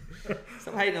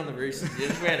 Stop hating on the Roosters. You're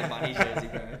just wearing a bunny jersey,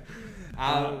 bro.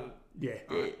 Yeah.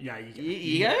 Yeah, you go.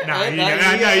 You go? No, you go.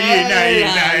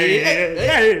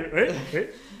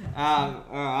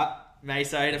 Alright,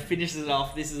 Meso, to finish it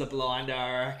off, this is a blinder,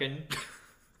 I reckon.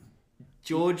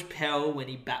 George Pell when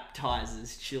he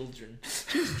baptizes children.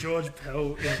 George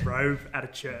Pell in a robe at a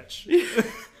church.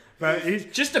 But he's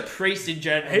Just a priest in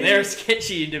general. They're a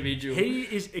sketchy individual. he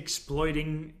is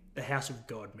exploiting the house of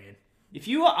God, man. If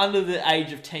you are under the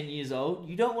age of 10 years old,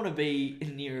 you don't want to be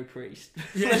near a priest.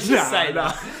 Yeah, Let's just say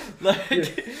nah. that.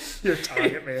 Like, You're a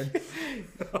target, man.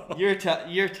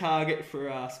 you're a target for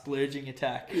a splurging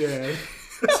attack. Yeah.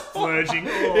 Splurging.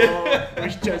 Oh, I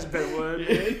wish chose a better word,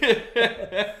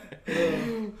 man.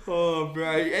 Oh,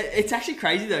 bro. It's actually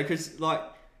crazy, though, because, like,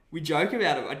 we joke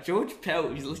about it, but George Pell,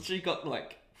 he's literally got,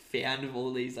 like, found of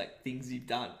all these, like, things you've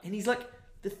done. And he's, like,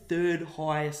 the third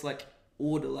highest, like,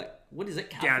 order, like, what is it,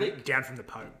 Catholic? Down from the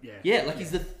Pope, yeah. Yeah, like,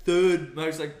 he's the third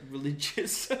most, like,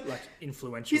 religious. Like,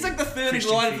 influential. He's like the third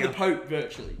Christian in line for figure. the Pope,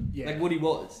 virtually. Yeah. Like what he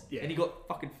was. Yeah. And he got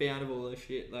fucking found of all this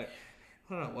shit. Like,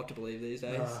 I don't know what to believe these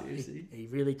days, seriously. He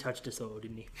really touched us all,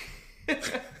 didn't he?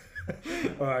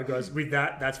 Alright, guys, with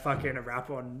that, that's fucking a wrap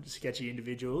on sketchy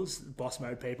individuals, boss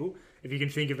mode people. If you can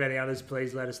think of any others,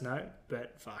 please let us know.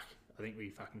 But fuck, I think we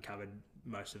fucking covered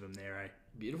most of them there, eh?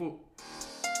 Beautiful.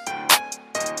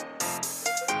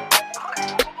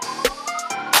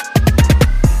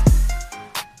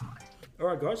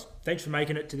 Alright, guys, thanks for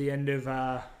making it to the end of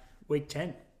week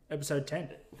 10, episode 10.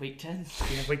 Week 10.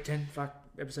 Yeah, week 10, fuck,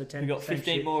 episode 10. We've got Same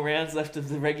 15 shit. more rounds left of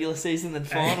the regular season than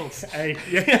finals. Hey,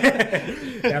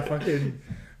 yeah.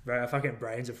 Our fucking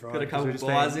brains are fried. Got a couple of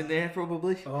buys in there,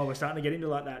 probably. Oh, we're starting to get into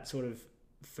like that sort of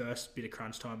first bit of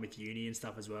crunch time with uni and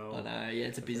stuff as well. I know, yeah,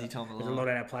 it's a busy time of There's a lot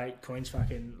on our plate. Coins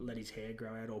fucking let his hair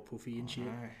grow out all puffy and shit.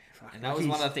 Fuck, And that was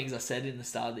one of the things I said in the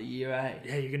start of the year, eh?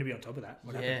 Yeah, you're going to be on top of that.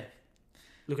 What Yeah. happened?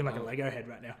 Looking like a Lego head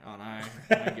right now. I know.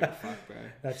 I don't give a fuck, bro.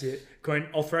 That's it. Coin,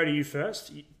 I'll throw to you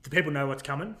first. The people know what's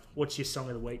coming. What's your song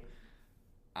of the week?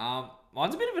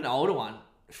 Mine's a bit of an older one.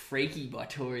 Freaky by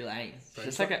Tory Lanez. Bro,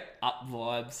 Just like an up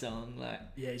vibe song. Like,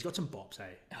 Yeah, he's got some bops, eh?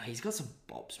 oh, he's got some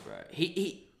bops, bro.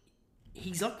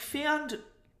 He's like found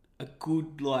a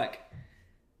good like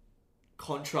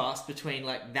contrast between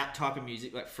like that type of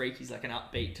music, like Freaky's like an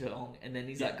upbeat song, and then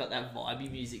he's like got that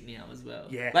vibey music now as well.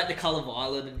 Yeah. Like The Colour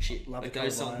Violet and shit. Love like the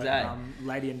those Colour songs, Violet. eh?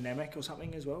 Lady and Namek or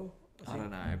something as well. I think.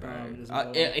 don't know, bro. There's another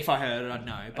one. If I heard it, I'd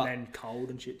know. But And then Cold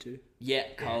and shit too. yeah,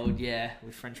 Cold, yeah,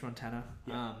 with French Montana.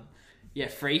 Yeah,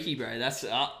 Freaky, bro. That's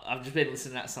I've just been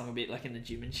listening to that song a bit, like in the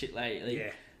gym and shit lately.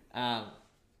 Yeah.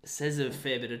 Says a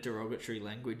fair bit of derogatory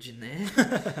language in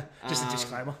there. Just a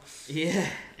disclaimer. Yeah,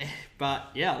 but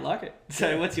yeah, I like it.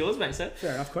 So, what's yours, mate? So,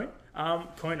 Fair enough, Queen.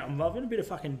 Coin, I'm loving a bit of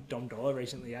fucking Dom Dollar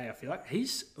recently, eh? I feel like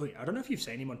I don't know if you've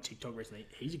seen him on TikTok recently.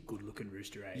 He's a good looking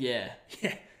rooster, eh? Yeah.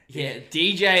 Yeah. Yeah,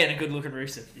 DJ and a good looking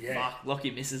rooster. Yeah. Fuck, lock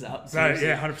your missus up. Bro, Seriously.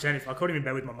 yeah, 100%. If I caught him in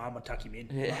bed with my mum, I'd tuck him in.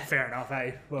 Yeah. Like, fair enough,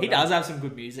 eh? Well He done. does have some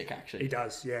good music, actually. He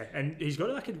does, yeah. And he's got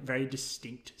like a very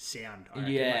distinct sound. I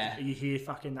reckon. Yeah. Like, you hear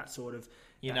fucking that sort of...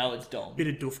 You know it's Dom. Bit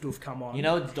of doof come on. You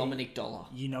know it's Dominic Dollar.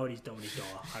 You know it is Dominic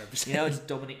Dollar, 100%. You know it's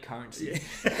Dominic Currency.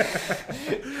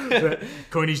 But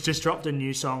Coiney's just dropped a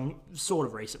new song, sort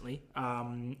of recently,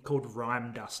 called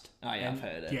Rhyme Dust. Oh yeah, I've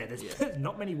heard it. Yeah, there's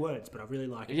not many words, but I really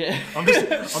like it. Yeah. I'm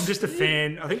just a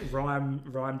fan. I think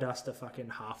Rhyme Dust are fucking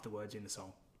half the words in the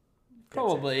song.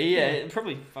 Probably, yeah.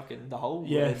 Probably fucking the whole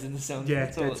words in the song. Yeah,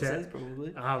 that's all it says,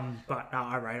 probably. But no,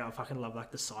 I rate it. I fucking love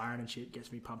like the siren and shit.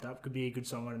 Gets me pumped up. Could be a good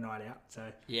song on a night out. So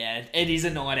Yeah, it is a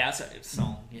night out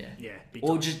song, yeah. yeah, big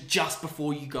Or time. just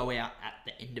before you go out at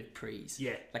the end of prees.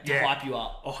 Yeah. Like to hype you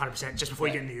up. Oh, 100%. Just before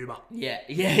you get in the Uber. Yeah.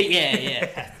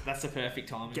 That's the perfect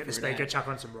time. Get the speaker, chuck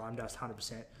on some Rhyme Dust,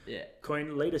 100%. Yeah.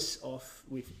 Coin, lead us off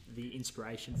with the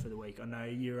inspiration for the week. I know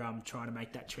you're trying to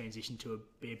make that transition to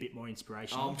be a bit more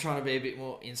inspirational. I'm trying to be a bit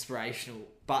more inspirational,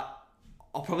 but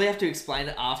I'll probably have to explain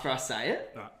it after I say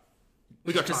it. Right.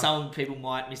 We got Because time. some people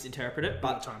might misinterpret it, We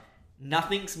but got time.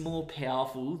 nothing's more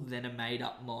powerful than a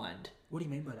made-up mind. What do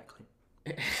you mean by that,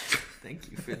 Clint? Thank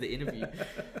you for the interview.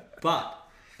 But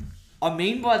I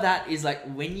mean by that is like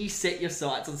when you set your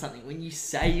sights on something, when you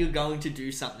say you're going to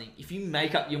do something, if you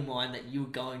make up your mind that you're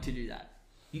going to do that,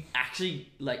 you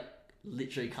actually like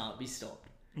literally can't be stopped.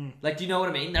 Like, do you know what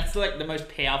I mean? That's like the most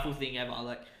powerful thing ever.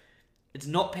 Like, it's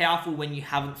not powerful when you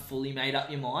haven't fully made up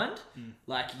your mind.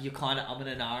 Like, you're kind of umming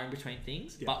and ahhing between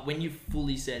things. Yeah. But when you've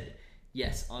fully said,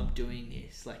 yes, I'm doing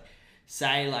this. Like,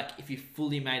 say, like, if you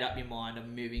fully made up your mind,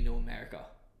 I'm moving to America.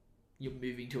 You're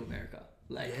moving to America.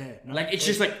 Like, Yeah, no, like it's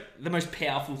just like the most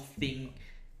powerful thing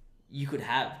you could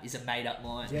have is a made up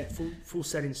mind. Yeah, full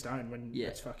set in stone when Yeah.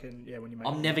 it's fucking, when you make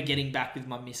I'm it. never getting back with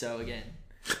my misso again.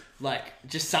 Like,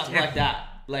 just something like that.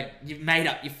 Like, you've made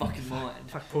up your fucking mind.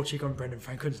 Fuck, poor chick on Brendan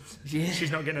Franklin. Yeah.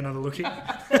 She's not getting another look in.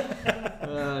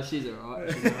 She's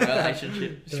alright. She's in a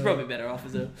relationship. She's probably better off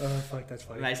as a... Oh, fuck, that's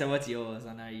funny. Mate, so what's yours?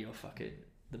 I know you're fucking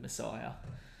the messiah.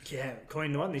 Yeah,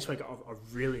 Coin, the one this week, I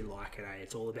really like it, eh?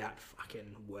 It's all about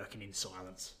fucking working in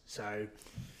silence. So,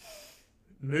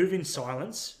 move in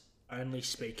silence, only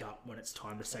speak up when it's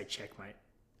time to say checkmate.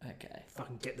 Okay.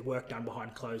 Fucking get the work done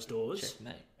behind closed doors.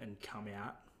 Checkmate. And come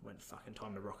out when it's fucking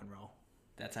time to rock and roll.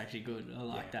 That's actually good. I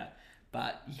like that.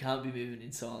 But you can't be moving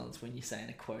in silence when you're saying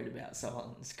a quote about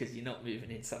silence because you're not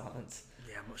moving in silence.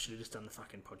 Yeah, I should have just done the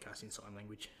fucking podcast in sign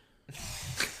language.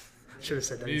 Should have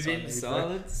said that Move in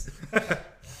silence.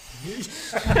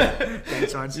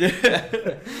 Signs.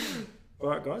 All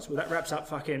right, guys. Well, that wraps up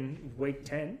fucking week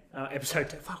 10. Episode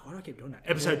 10. Fuck, why do I keep doing that?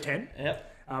 Episode 10.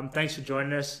 Yep. Thanks for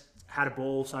joining us. Had a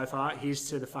ball so far. Here's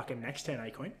to the fucking next 10, eh,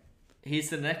 Queen? Here's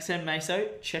the next 10,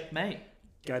 Meso. Checkmate.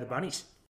 Go the bunnies.